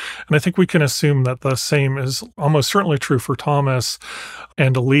doctrine. And I think we can assume that the same is almost certainly true for Thomas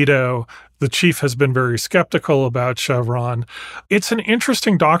and Alito. The chief has been very skeptical about Chevron. It's an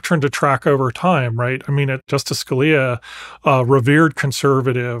interesting doctrine to track over time, right? I mean, Justice Scalia, a revered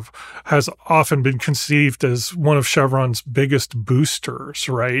conservative, has often been conceived as one of Chevron's biggest boosters,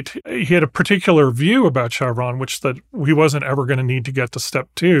 right? He had a particular view about Chevron, which that he wasn't ever going to need to get to step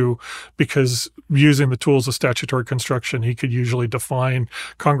 2 because using the tools of statutory construction, he could usually define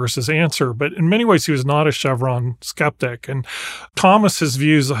Congress's answer. But in many ways, he was not a Chevron skeptic. And Thomas's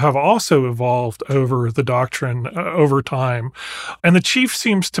views have also evolved over the doctrine over time. And the chief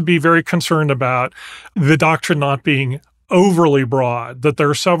seems to be very concerned about the doctrine not being overly broad, that there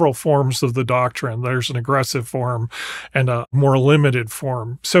are several forms of the doctrine. There's an aggressive form and a more limited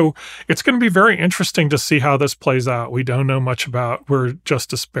form. So it's going to be very interesting to see how this plays out. We don't know much about where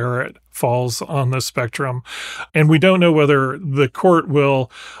Justice Barrett falls on the spectrum. And we don't know whether the court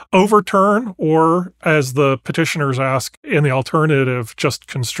will overturn or, as the petitioners ask in the alternative, just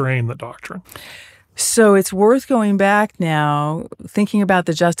constrain the doctrine. So it's worth going back now, thinking about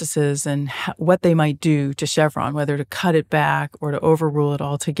the justices and what they might do to Chevron, whether to cut it back or to overrule it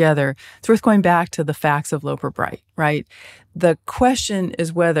altogether. It's worth going back to the facts of Loper Bright, right? The question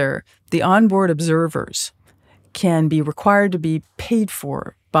is whether the onboard observers can be required to be paid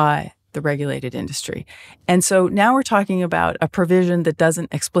for by the regulated industry. And so now we're talking about a provision that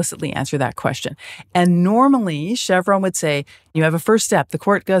doesn't explicitly answer that question. And normally Chevron would say, you have a first step. The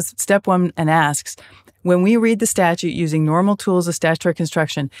court goes step 1 and asks, when we read the statute using normal tools of statutory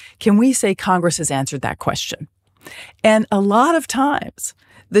construction, can we say Congress has answered that question? And a lot of times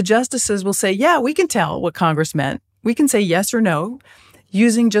the justices will say, yeah, we can tell what Congress meant. We can say yes or no,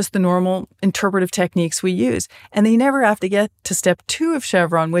 using just the normal interpretive techniques we use. And they never have to get to step 2 of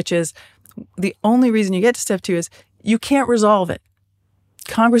Chevron, which is the only reason you get to step 2 is you can't resolve it.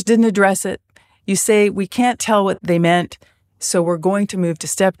 Congress didn't address it. You say we can't tell what they meant, so we're going to move to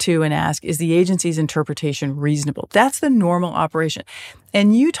step 2 and ask, is the agency's interpretation reasonable? That's the normal operation.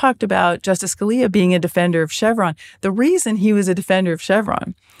 And you talked about Justice Scalia being a defender of Chevron. The reason he was a defender of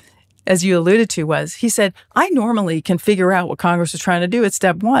Chevron, as you alluded to, was he said, I normally can figure out what Congress is trying to do at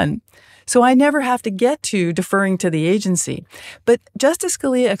step 1, so I never have to get to deferring to the agency. But Justice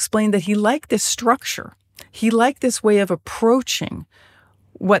Scalia explained that he liked this structure. He liked this way of approaching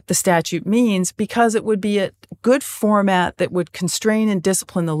what the statute means because it would be a good format that would constrain and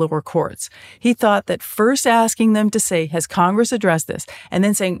discipline the lower courts. He thought that first asking them to say, has Congress addressed this? And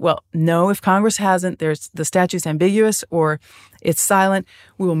then saying, well, no, if Congress hasn't, the statute's ambiguous or it's silent,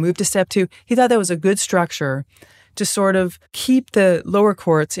 we will move to step 2. He thought that was a good structure to sort of keep the lower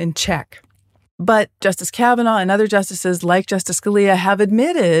courts in check. But Justice Kavanaugh and other justices like Justice Scalia have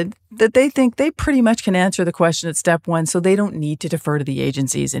admitted that they think they pretty much can answer the question at step 1, so they don't need to defer to the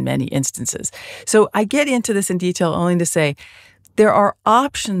agencies in many instances. So I get into this in detail only to say there are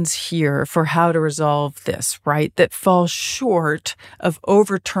options here for how to resolve this, right, that fall short of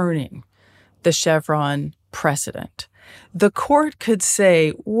overturning the Chevron precedent. The court could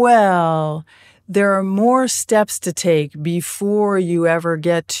say, well, there are more steps to take before you ever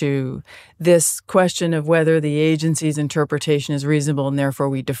get to this question of whether the agency's interpretation is reasonable and therefore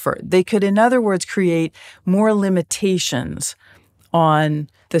we defer. They could, in other words, create more limitations on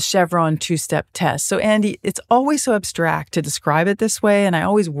the Chevron 2-step test. So, Andy, it's always so abstract to describe it this way, and I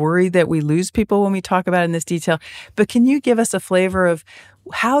always worry that we lose people when we talk about it in this detail. But can you give us a flavor of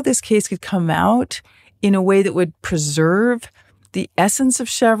how this case could come out in a way that would preserve the essence of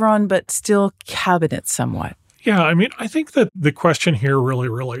Chevron, but still cabinet somewhat? Yeah, I mean, I think that the question here really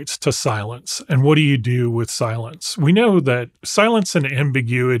relates to silence. And what do you do with silence? We know that silence and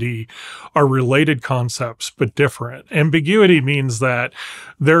ambiguity are related concepts, but different. Ambiguity means that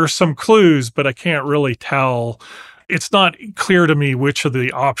there are some clues, but I can't really tell it's not clear to me which of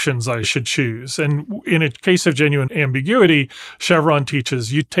the options I should choose. And in a case of genuine ambiguity, Chevron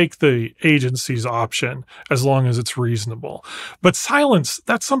teaches you take the agency's option as long as it's reasonable. But silence,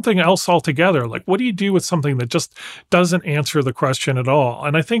 that's something else altogether. Like, what do you do with something that just doesn't answer the question at all?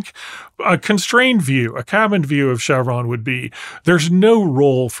 And I think a constrained view, a cabined view of Chevron would be there's no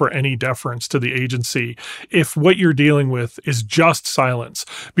role for any deference to the agency if what you're dealing with is just silence.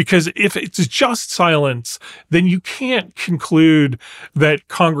 Because if it's just silence, then you can't conclude that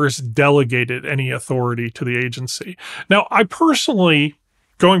Congress delegated any authority to the agency. Now, I personally,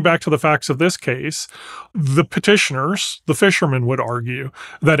 going back to the facts of this case, the petitioners, the fishermen, would argue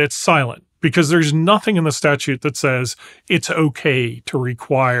that it's silent because there's nothing in the statute that says it's okay to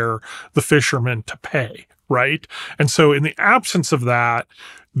require the fishermen to pay, right? And so in the absence of that,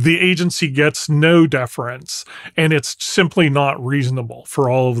 the agency gets no deference, and it's simply not reasonable for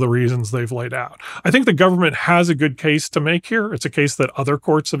all of the reasons they've laid out. I think the government has a good case to make here. It's a case that other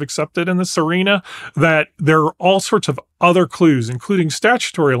courts have accepted in this arena, that there are all sorts of other clues, including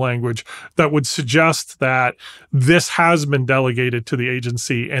statutory language, that would suggest that this has been delegated to the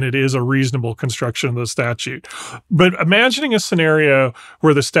agency and it is a reasonable construction of the statute. But imagining a scenario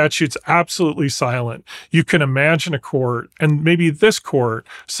where the statute's absolutely silent, you can imagine a court, and maybe this court,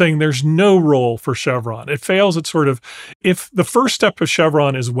 saying there's no role for Chevron. It fails at sort of, if the first step of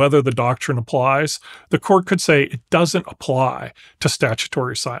Chevron is whether the doctrine applies, the court could say it doesn't apply to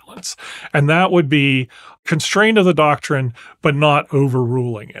statutory silence. And that would be constraint of the doctrine, but not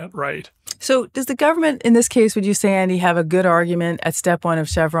overruling it, right? So does the government, in this case, would you say, Andy, have a good argument at step one of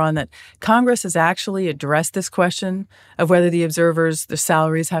Chevron that Congress has actually addressed this question of whether the observers, their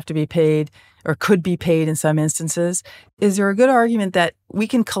salaries have to be paid or could be paid in some instances? Is there a good argument that we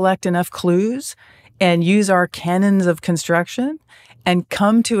can collect enough clues and use our canons of construction and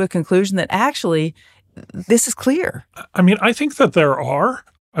come to a conclusion that actually this is clear? I mean, I think that there are.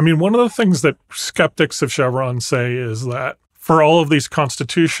 I mean, one of the things that skeptics of Chevron say is that for all of these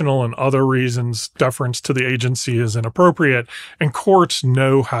constitutional and other reasons, deference to the agency is inappropriate, and courts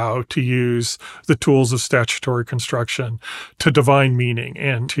know how to use the tools of statutory construction to divine meaning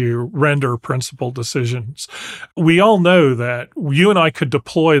and to render principled decisions. We all know that you and I could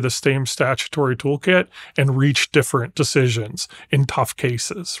deploy the same statutory toolkit and reach different decisions in tough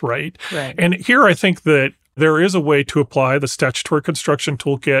cases, right? And here I think that there is a way to apply the statutory construction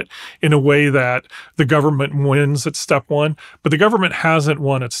toolkit in a way that the government wins at step one, but the government hasn't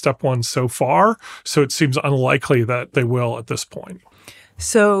won at step one so far, so it seems unlikely that they will at this point.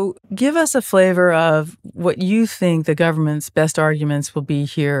 So give us a flavor of what you think the government's best arguments will be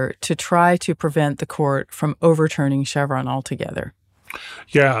here to try to prevent the court from overturning Chevron altogether.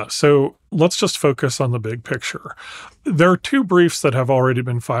 Yeah, so let's just focus on the big picture. There are two briefs that have already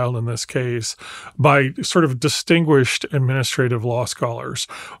been filed in this case by sort of distinguished administrative law scholars.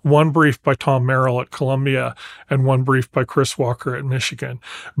 One brief by Tom Merrill at Columbia and one brief by Chris Walker at Michigan.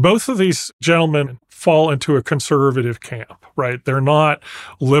 Both of these gentlemen fall into a conservative camp, right? They're not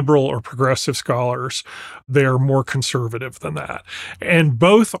liberal or progressive scholars. They're more conservative than that. And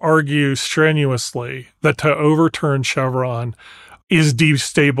both argue strenuously that to overturn Chevron is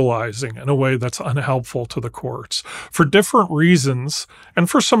destabilizing in a way that's unhelpful to the courts. For different reasons, and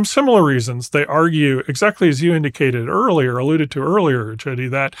for some similar reasons, they argue, exactly as you indicated earlier, alluded to earlier, Jody,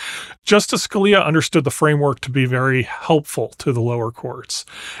 that Justice Scalia understood the framework to be very helpful to the lower courts.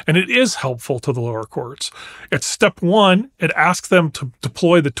 And it is helpful to the lower courts. At step one, it asks them to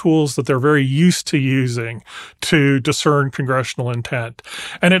deploy the tools that they're very used to using to discern congressional intent.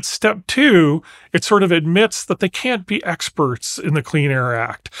 And at step two, it sort of admits that they can't be experts in the Clean Air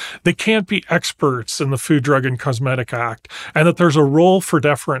Act. They can't be experts in the Food, Drug, and Cosmetic Act, and that there's a role for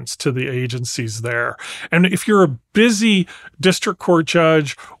deference to the agencies there. And if you're a busy district court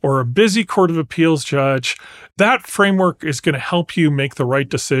judge or a busy court of appeals judge, that framework is going to help you make the right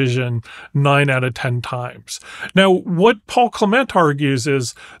decision 9 out of 10 times. Now, what Paul Clement argues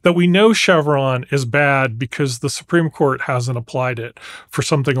is that we know Chevron is bad because the Supreme Court hasn't applied it for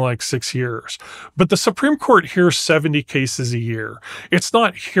something like 6 years. But the Supreme Court hears 70 cases a year. It's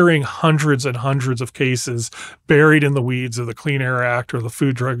not hearing hundreds and hundreds of cases buried in the weeds of the Clean Air Act or the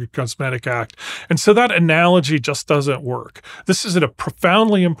Food, Drug, and Cosmetic Act. And so that analogy just doesn't work. This is a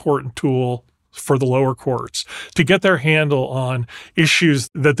profoundly important tool. for the lower courts to get their handle on issues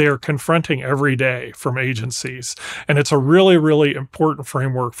that they are confronting every day from agencies. And it's a really, really important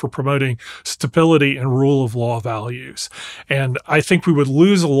framework for promoting stability and rule of law values. And I think we would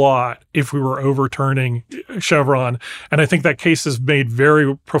lose a lot if we were overturning Chevron. And I think that case is made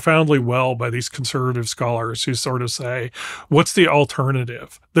very profoundly well by these conservative scholars who sort of say, what's the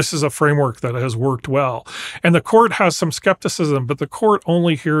alternative? This is a framework that has worked well. And the court has some skepticism, but the court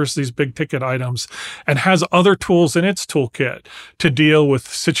only hears these big ticket items and has other tools in its toolkit to deal with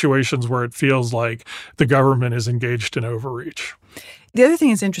situations where it feels like the government is engaged in overreach. The other thing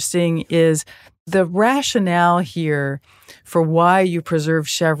that's interesting is the rationale here for why you preserve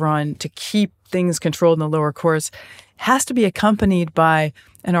Chevron to keep things controlled in the lower courts has to be accompanied by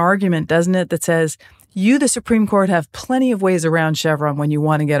an argument, doesn't it, that says, you, the Supreme Court, have plenty of ways around Chevron when you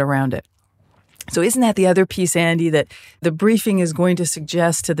want to get around it. So isn't that the other piece, Andy, that the briefing is going to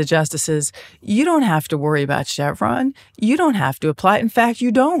suggest to the justices, you don't have to worry about Chevron. You don't have to apply it. In fact,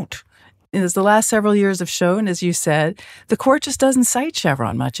 you don't. And as the last several years have shown, as you said, the court just doesn't cite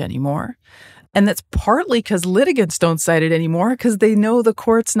Chevron much anymore. And that's partly because litigants don't cite it anymore because they know the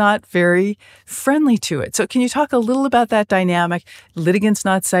court's not very friendly to it. So can you talk a little about that dynamic, litigants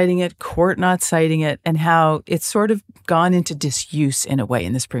not citing it, court not citing it, and how it's sort of gone into disuse in a way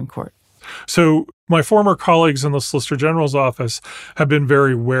in the Supreme Court? So my former colleagues in the Solicitor General's office have been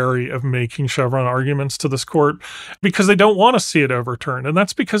very wary of making Chevron arguments to this court because they don't want to see it overturned. And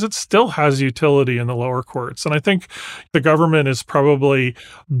that's because it still has utility in the lower courts. And I think the government is probably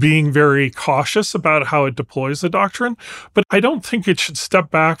being very cautious about how it deploys the doctrine. But I don't think it should step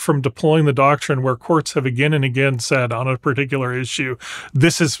back from deploying the doctrine where courts have again and again said on a particular issue,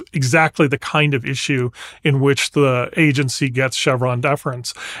 this is exactly the kind of issue in which the agency gets Chevron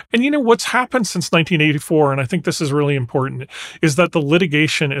deference. And what's happened since 1984, and I think this is really important, is that the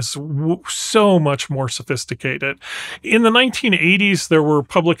litigation is so much more sophisticated. In the 1980s, there were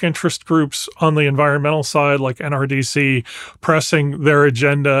public interest groups on the environmental side, like NRDC, pressing their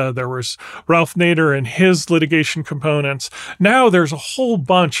agenda. There was Ralph Nader and his litigation components. Now there's a whole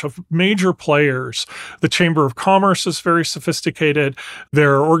bunch of major players. The Chamber of Commerce is very sophisticated.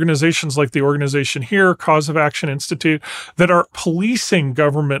 There are organizations like the organization here, Cause of Action Institute, that are policing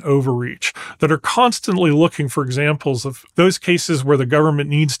government overreach, that are constantly looking for examples of those cases where the government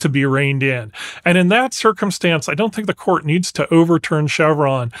needs to be reined in. And in that circumstance, I don't think the court needs to overturn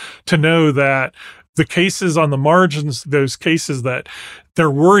Chevron to know that the cases on the margins, those cases that they're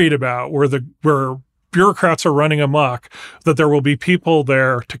worried about, where bureaucrats are running amok, that there will be people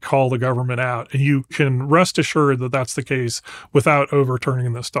there to call the government out. And you can rest assured that that's the case without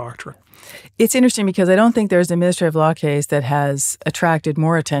overturning this doctrine. It's interesting because I don't think there's an administrative law case that has attracted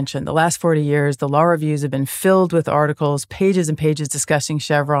more attention. The last 40 years, the law reviews have been filled with articles, pages and pages discussing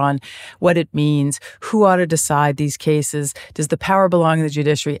Chevron, what it means, who ought to decide these cases, does the power belong in the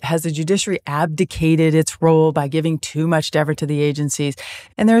judiciary, has the judiciary abdicated its role by giving too much deference to the agencies?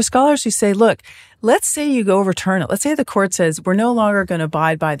 And there are scholars who say, look, let's say you go overturn it. Let's say the court says we're no longer going to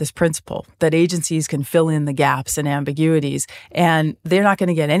abide by this principle that agencies can fill in the gaps and ambiguities, and they're not going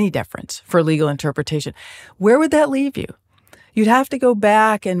to get any deference for legal interpretation. Where would that leave you? You'd have to go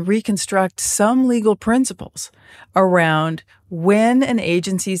back and reconstruct some legal principles around when an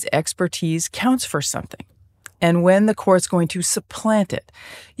agency's expertise counts for something and when the court's going to supplant it.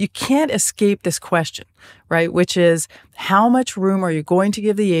 You can't escape this question, right? Which is, how much room are you going to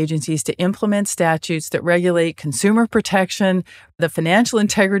give the agencies to implement statutes that regulate consumer protection, the financial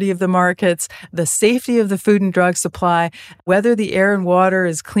integrity of the markets, the safety of the food and drug supply, whether the air and water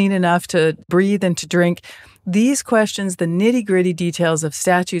is clean enough to breathe and to drink? These questions, the nitty-gritty details of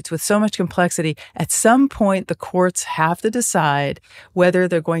statutes with so much complexity, at some point the courts have to decide whether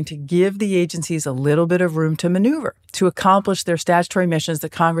they're going to give the agencies a little bit of room to maneuver, to accomplish their statutory missions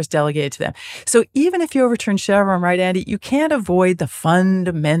that Congress delegated to them. So even if you overturn Chevron, right, Andy, you can't avoid the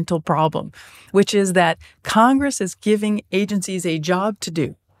fundamental problem, which is that Congress is giving agencies a job to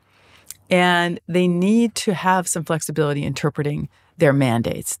do, and they need to have some flexibility interpreting their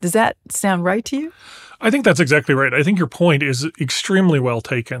mandates. Does that sound right to you? I think that's exactly right. I think your point is extremely well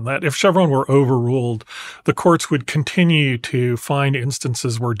taken, that if Chevron were overruled, the courts would continue to find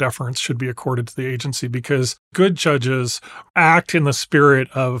instances where deference should be accorded to the agency because good judges act in the spirit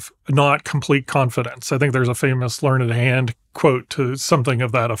of not complete confidence. I think there's a famous learned hand quote to something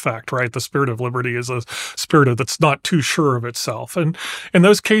of that effect, right? The spirit of liberty is a spirit that's not too sure of itself. And in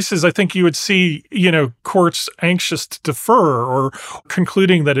those cases, I think you would see, courts anxious to defer or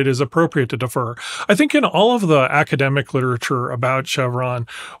concluding that it is appropriate to defer. I think in all of the academic literature about Chevron,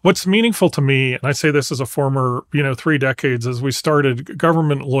 what's meaningful to me, and I say this as a former, 3 decades as we started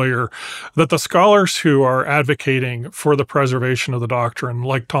government lawyer, that the scholars who are advocating for the preservation of the doctrine,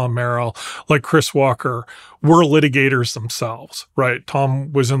 like Tom Merrill, like Chris Walker, were litigators themselves, right?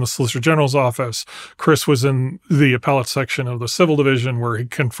 Tom was in the Solicitor General's office. Chris was in the appellate section of the Civil Division where he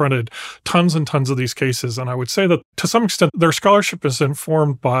confronted tons and tons of these cases. And I would say that to some extent, their scholarship is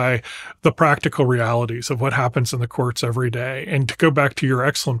informed by the practical realities of what happens in the courts every day. And to go back to your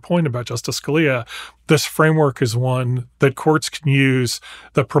excellent point about Justice Scalia, this framework is one that courts can use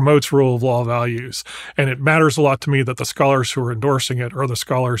that promotes rule of law values. And it matters a lot to me that the scholars who are endorsing it are the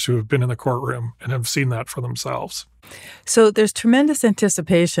scholars who have been in the courtroom and have seen that for themselves. So there's tremendous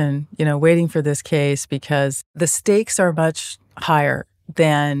anticipation, waiting for this case because the stakes are much higher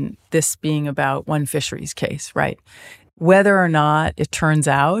than this being about one fisheries case, right? Whether or not it turns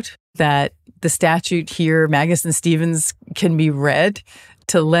out that the statute here, Magnuson-Stevens, can be read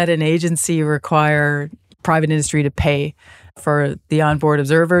to let an agency require private industry to pay for the onboard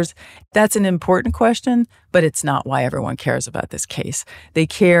observers, that's an important question, but it's not why everyone cares about this case. They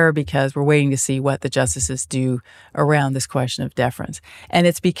care because we're waiting to see what the justices do around this question of deference. And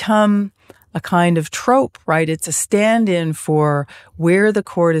it's become a kind of trope, right? It's a stand-in for where the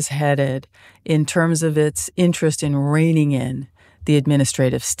court is headed in terms of its interest in reining in the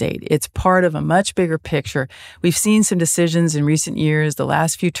administrative state. It's part of a much bigger picture. We've seen some decisions in recent years, the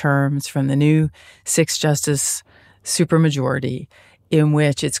last few terms from the new 6-justice supermajority, in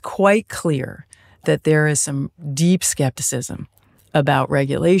which it's quite clear that there is some deep skepticism about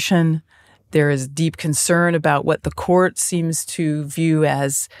regulation. There is deep concern about what the court seems to view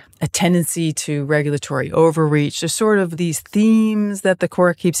as a tendency to regulatory overreach. There's sort of these themes that the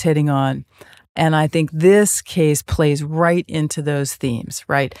court keeps hitting on. And I think this case plays right into those themes,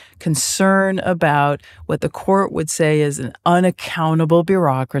 right? Concern about what the court would say is an unaccountable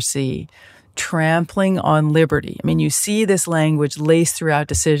bureaucracy trampling on liberty. I mean, you see this language laced throughout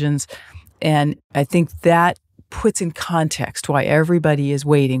decisions, and I think that puts in context why everybody is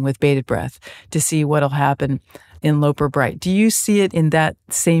waiting with bated breath to see what'll happen in Loper Bright. Do you see it in that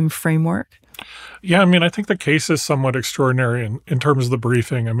same framework? Yeah, I think the case is somewhat extraordinary in terms of the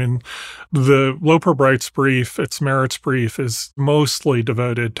briefing. The Loper Bright's brief, its merits brief, is mostly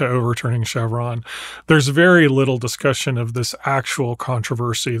devoted to overturning Chevron. There's very little discussion of this actual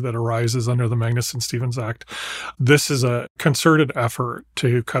controversy that arises under the Magnuson-Stevens Act. This is a concerted effort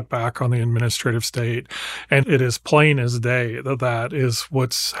to cut back on the administrative state, and it is plain as day that that is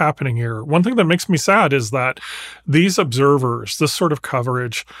what's happening here. One thing that makes me sad is that these observers, this sort of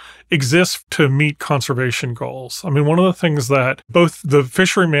coverage, exists to meet conservation goals. One of the things that both the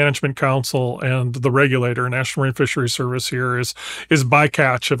Fishery Management Council and the regulator, National Marine Fisheries Service here, is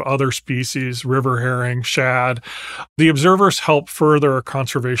bycatch of other species, river herring, shad. The observers help further a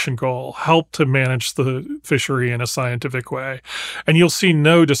conservation goal, help to manage the fishery in a scientific way. And you'll see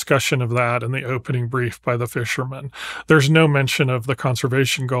no discussion of that in the opening brief by the fishermen. There's no mention of the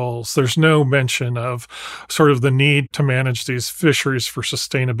conservation goals. There's no mention of sort of the need to manage these fisheries for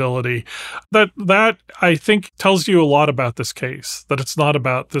sustainability. That I think tells you a lot about this case, that it's not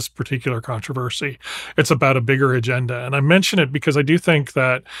about this particular controversy. It's about a bigger agenda. And I mention it because I do think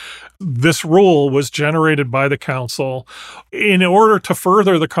that this rule was generated by the council in order to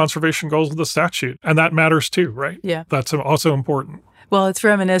further the conservation goals of the statute. And that matters too, right? Yeah. That's also important. Well, it's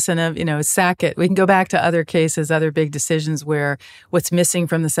reminiscent of, Sackett. We can go back to other cases, other big decisions where what's missing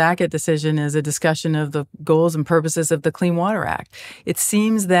from the Sackett decision is a discussion of the goals and purposes of the Clean Water Act. It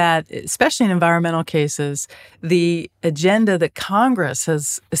seems that, especially in environmental cases, the agenda that Congress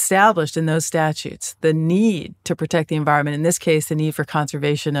has established in those statutes, the need to protect the environment, in this case, the need for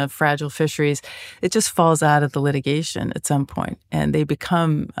conservation of fragile fisheries, it just falls out of the litigation at some point, and they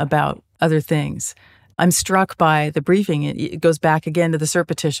become about other things. I'm struck by the briefing. It goes back again to the cert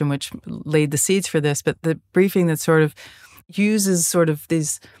petition, which laid the seeds for this, but the briefing that sort of uses sort of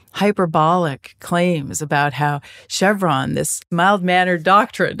these hyperbolic claims about how Chevron, this mild-mannered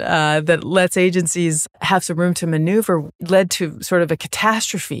doctrine that lets agencies have some room to maneuver, led to sort of a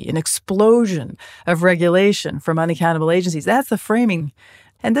catastrophe, an explosion of regulation from unaccountable agencies. That's the framing.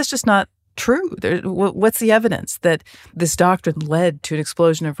 And that's just not true. What's the evidence that this doctrine led to an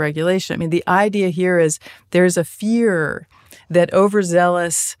explosion of regulation? The idea here is there's a fear that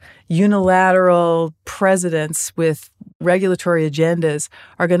overzealous, unilateral presidents with regulatory agendas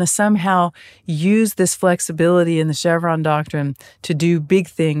are going to somehow use this flexibility in the Chevron doctrine to do big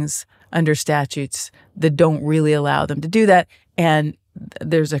things under statutes that don't really allow them to do that. And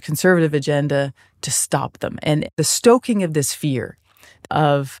there's a conservative agenda to stop them. And the stoking of this fear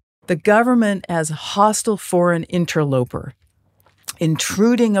of the government as a hostile foreign interloper,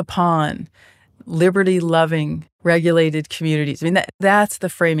 intruding upon liberty-loving, regulated communities. I mean, that's the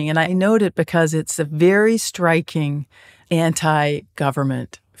framing. And I note it because it's a very striking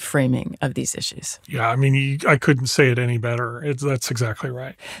anti-government framing of these issues. Yeah, I mean, I couldn't say it any better. That's exactly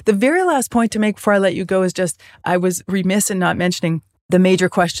right. The very last point to make before I let you go is just, I was remiss in not mentioning the major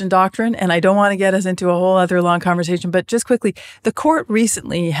question doctrine, and I don't want to get us into a whole other long conversation, but just quickly, the court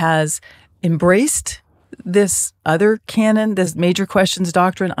recently has embraced this other canon, this major questions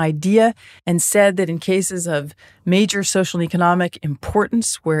doctrine idea, and said that in cases of major social and economic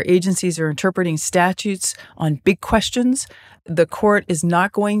importance where agencies are interpreting statutes on big questions, the court is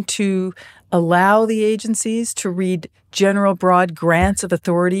not going to allow the agencies to read general, broad grants of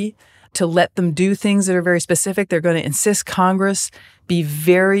authority to let them do things that are very specific. They're going to insist Congress be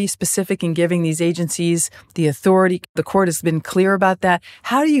very specific in giving these agencies the authority. The court has been clear about that.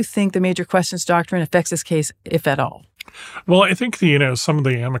 How do you think the major questions doctrine affects this case, if at all? Well, I think, some of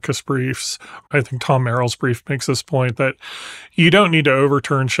the amicus briefs, I think Tom Merrill's brief makes this point that you don't need to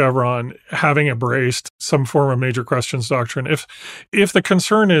overturn Chevron having embraced some form of major questions doctrine. If the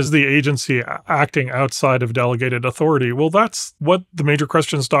concern is the agency acting outside of delegated authority, well, that's what the major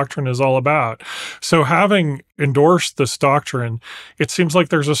questions doctrine is all about. So having endorsed this doctrine, it seems like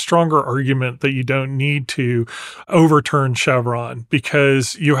there's a stronger argument that you don't need to overturn Chevron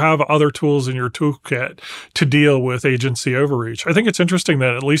because you have other tools in your toolkit to deal with agency overreach. I think it's interesting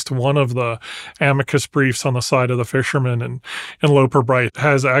that at least one of the amicus briefs on the side of the fishermen and Loper Bright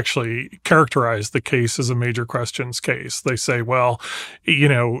has actually characterized the case as a major questions case. They say, well,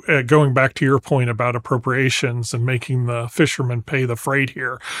 going back to your point about appropriations and making the fishermen pay the freight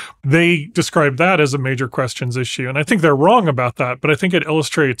here, they describe that as a major questions issue. And I think they're wrong about that, but I think it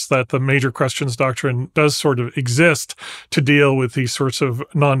illustrates that the major questions doctrine does sort of exist to deal with these sorts of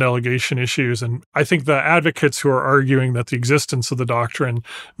non-delegation issues. And I think the advocates who are arguing that the existence of the doctrine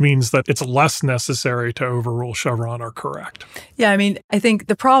means that it's less necessary to overrule Chevron are correct. Yeah, I mean, I think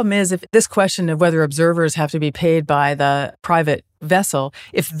the problem is if this question of whether observers have to be paid by the private vessel,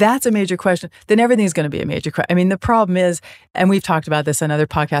 if that's a major question, then everything's going to be a major question. I mean, the problem is, and we've talked about this on other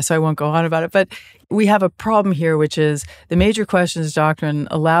podcasts, so I won't go on about it, but we have a problem here, which is the major questions doctrine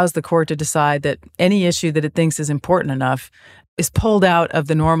allows the court to decide that any issue that it thinks is important enough is pulled out of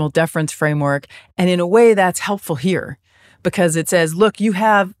the normal deference framework. And in a way, that's helpful here because it says, look, you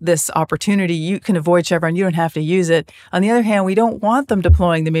have this opportunity. You can avoid Chevron. You don't have to use it. On the other hand, we don't want them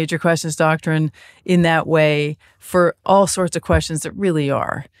deploying the major questions doctrine in that way for all sorts of questions that really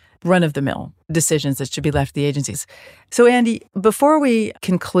are run-of-the-mill decisions that should be left to the agencies. So, Andy, before we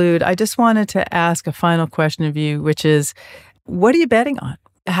conclude, I just wanted to ask a final question of you, which is, what are you betting on?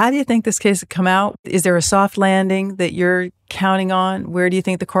 How do you think this case will come out? Is there a soft landing that you're counting on? Where do you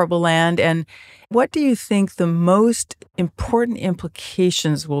think the court will land? And what do you think the most important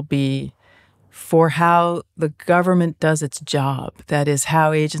implications will be for how the government does its job? That is,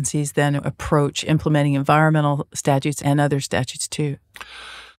 how agencies then approach implementing environmental statutes and other statutes too.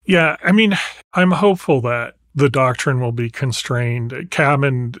 Yeah, I mean, I'm hopeful that the doctrine will be constrained.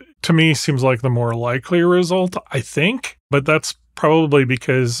 Cabin, to me, seems like the more likely result, I think, but that's probably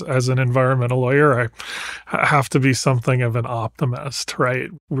because as an environmental lawyer, I have to be something of an optimist, right?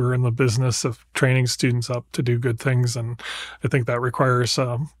 We're in the business of training students up to do good things. And I think that requires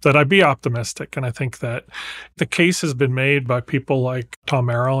that I be optimistic. And I think that the case has been made by people like Tom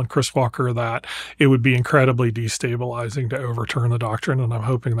Merrill and Chris Walker that it would be incredibly destabilizing to overturn the doctrine. And I'm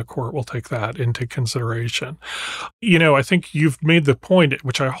hoping the court will take that into consideration. I think you've made the point,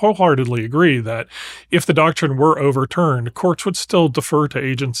 which I wholeheartedly agree, that if the doctrine were overturned, courts would still defer to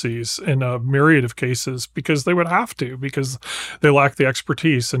agencies in a myriad of cases because they would have to, because they lack the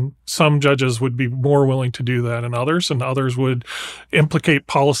expertise. And some judges would be more willing to do that than others, and others would implicate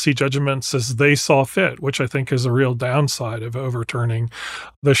policy judgments as they saw fit, which I think is a real downside of overturning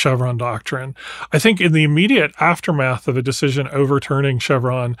the Chevron doctrine. I think in the immediate aftermath of a decision overturning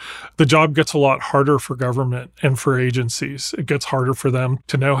Chevron, the job gets a lot harder for government and for agencies. It gets harder for them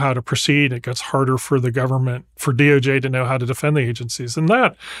to know how to proceed. It gets harder for the government, for DOJ to know how to defend the agencies. And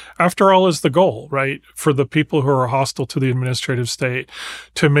that, after all, is the goal, right? For the people who are hostile to the administrative state,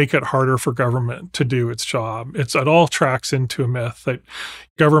 to make it harder for government government to do its job. It all tracks into a myth that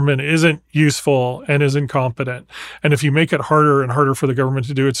government isn't useful and is incompetent. And if you make it harder and harder for the government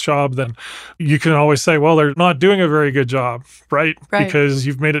to do its job, then you can always say, well, they're not doing a very good job, right? Because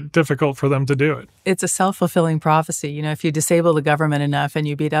you've made it difficult for them to do it. It's a self-fulfilling prophecy. If you disable the government enough and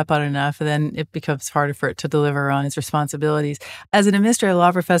you beat up on it enough, then it becomes harder for it to deliver on its responsibilities. As an administrative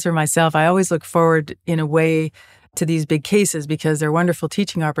law professor myself, I always look forward in a way to these big cases because they're wonderful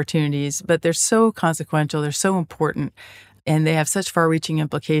teaching opportunities, but they're so consequential, they're so important, and they have such far-reaching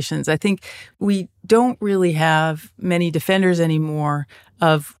implications. I think we don't really have many defenders anymore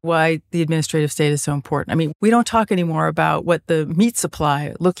of why the administrative state is so important. I mean, we don't talk anymore about what the meat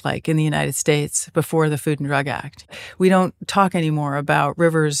supply looked like in the United States before the Food and Drug Act. We don't talk anymore about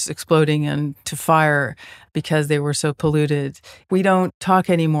rivers exploding into fire because they were so polluted. We don't talk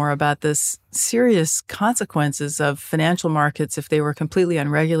anymore about this serious consequences of financial markets if they were completely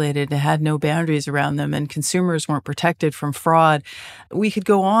unregulated and had no boundaries around them and consumers weren't protected from fraud. We could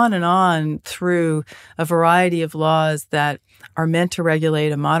go on through a variety of laws that are meant to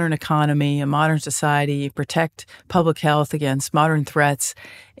regulate a modern economy, a modern society, protect public health against modern threats.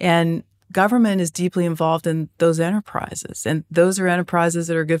 And government is deeply involved in those enterprises. And those are enterprises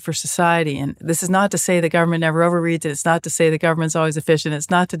that are good for society. And this is not to say the government never overreads it. It's not to say the government's always efficient. It's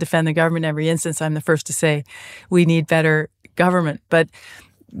not to defend the government in every instance. I'm the first to say we need better government. But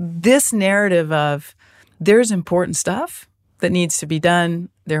this narrative of there's important stuff that needs to be done,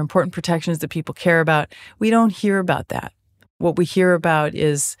 there are important protections that people care about, we don't hear about that. What we hear about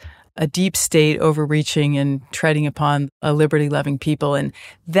is a deep state overreaching and treading upon a liberty-loving people. And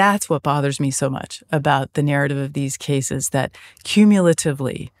that's what bothers me so much about the narrative of these cases, that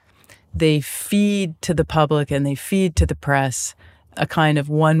cumulatively they feed to the public and they feed to the press a kind of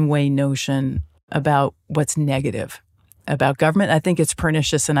one-way notion about what's negative about government. I think it's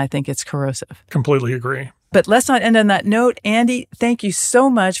pernicious and I think it's corrosive. Completely agree. But let's not end on that note. Andy, thank you so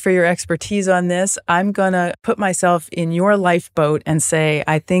much for your expertise on this. I'm going to put myself in your lifeboat and say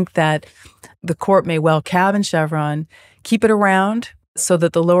I think that the court may well cabin Chevron, keep it around so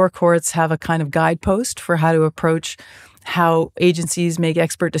that the lower courts have a kind of guidepost for how to approach how agencies make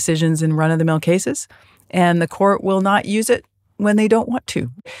expert decisions in run-of-the-mill cases, and the court will not use it when they don't want to.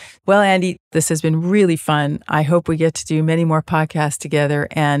 Well, Andy, this has been really fun. I hope we get to do many more podcasts together,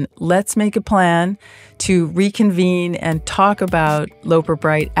 and let's make a plan to reconvene and talk about Loper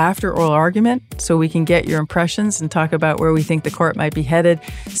Bright after oral argument so we can get your impressions and talk about where we think the court might be headed.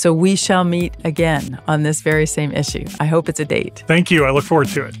 So we shall meet again on this very same issue. I hope it's a date. Thank you. I look forward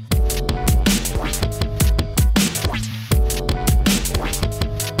to it.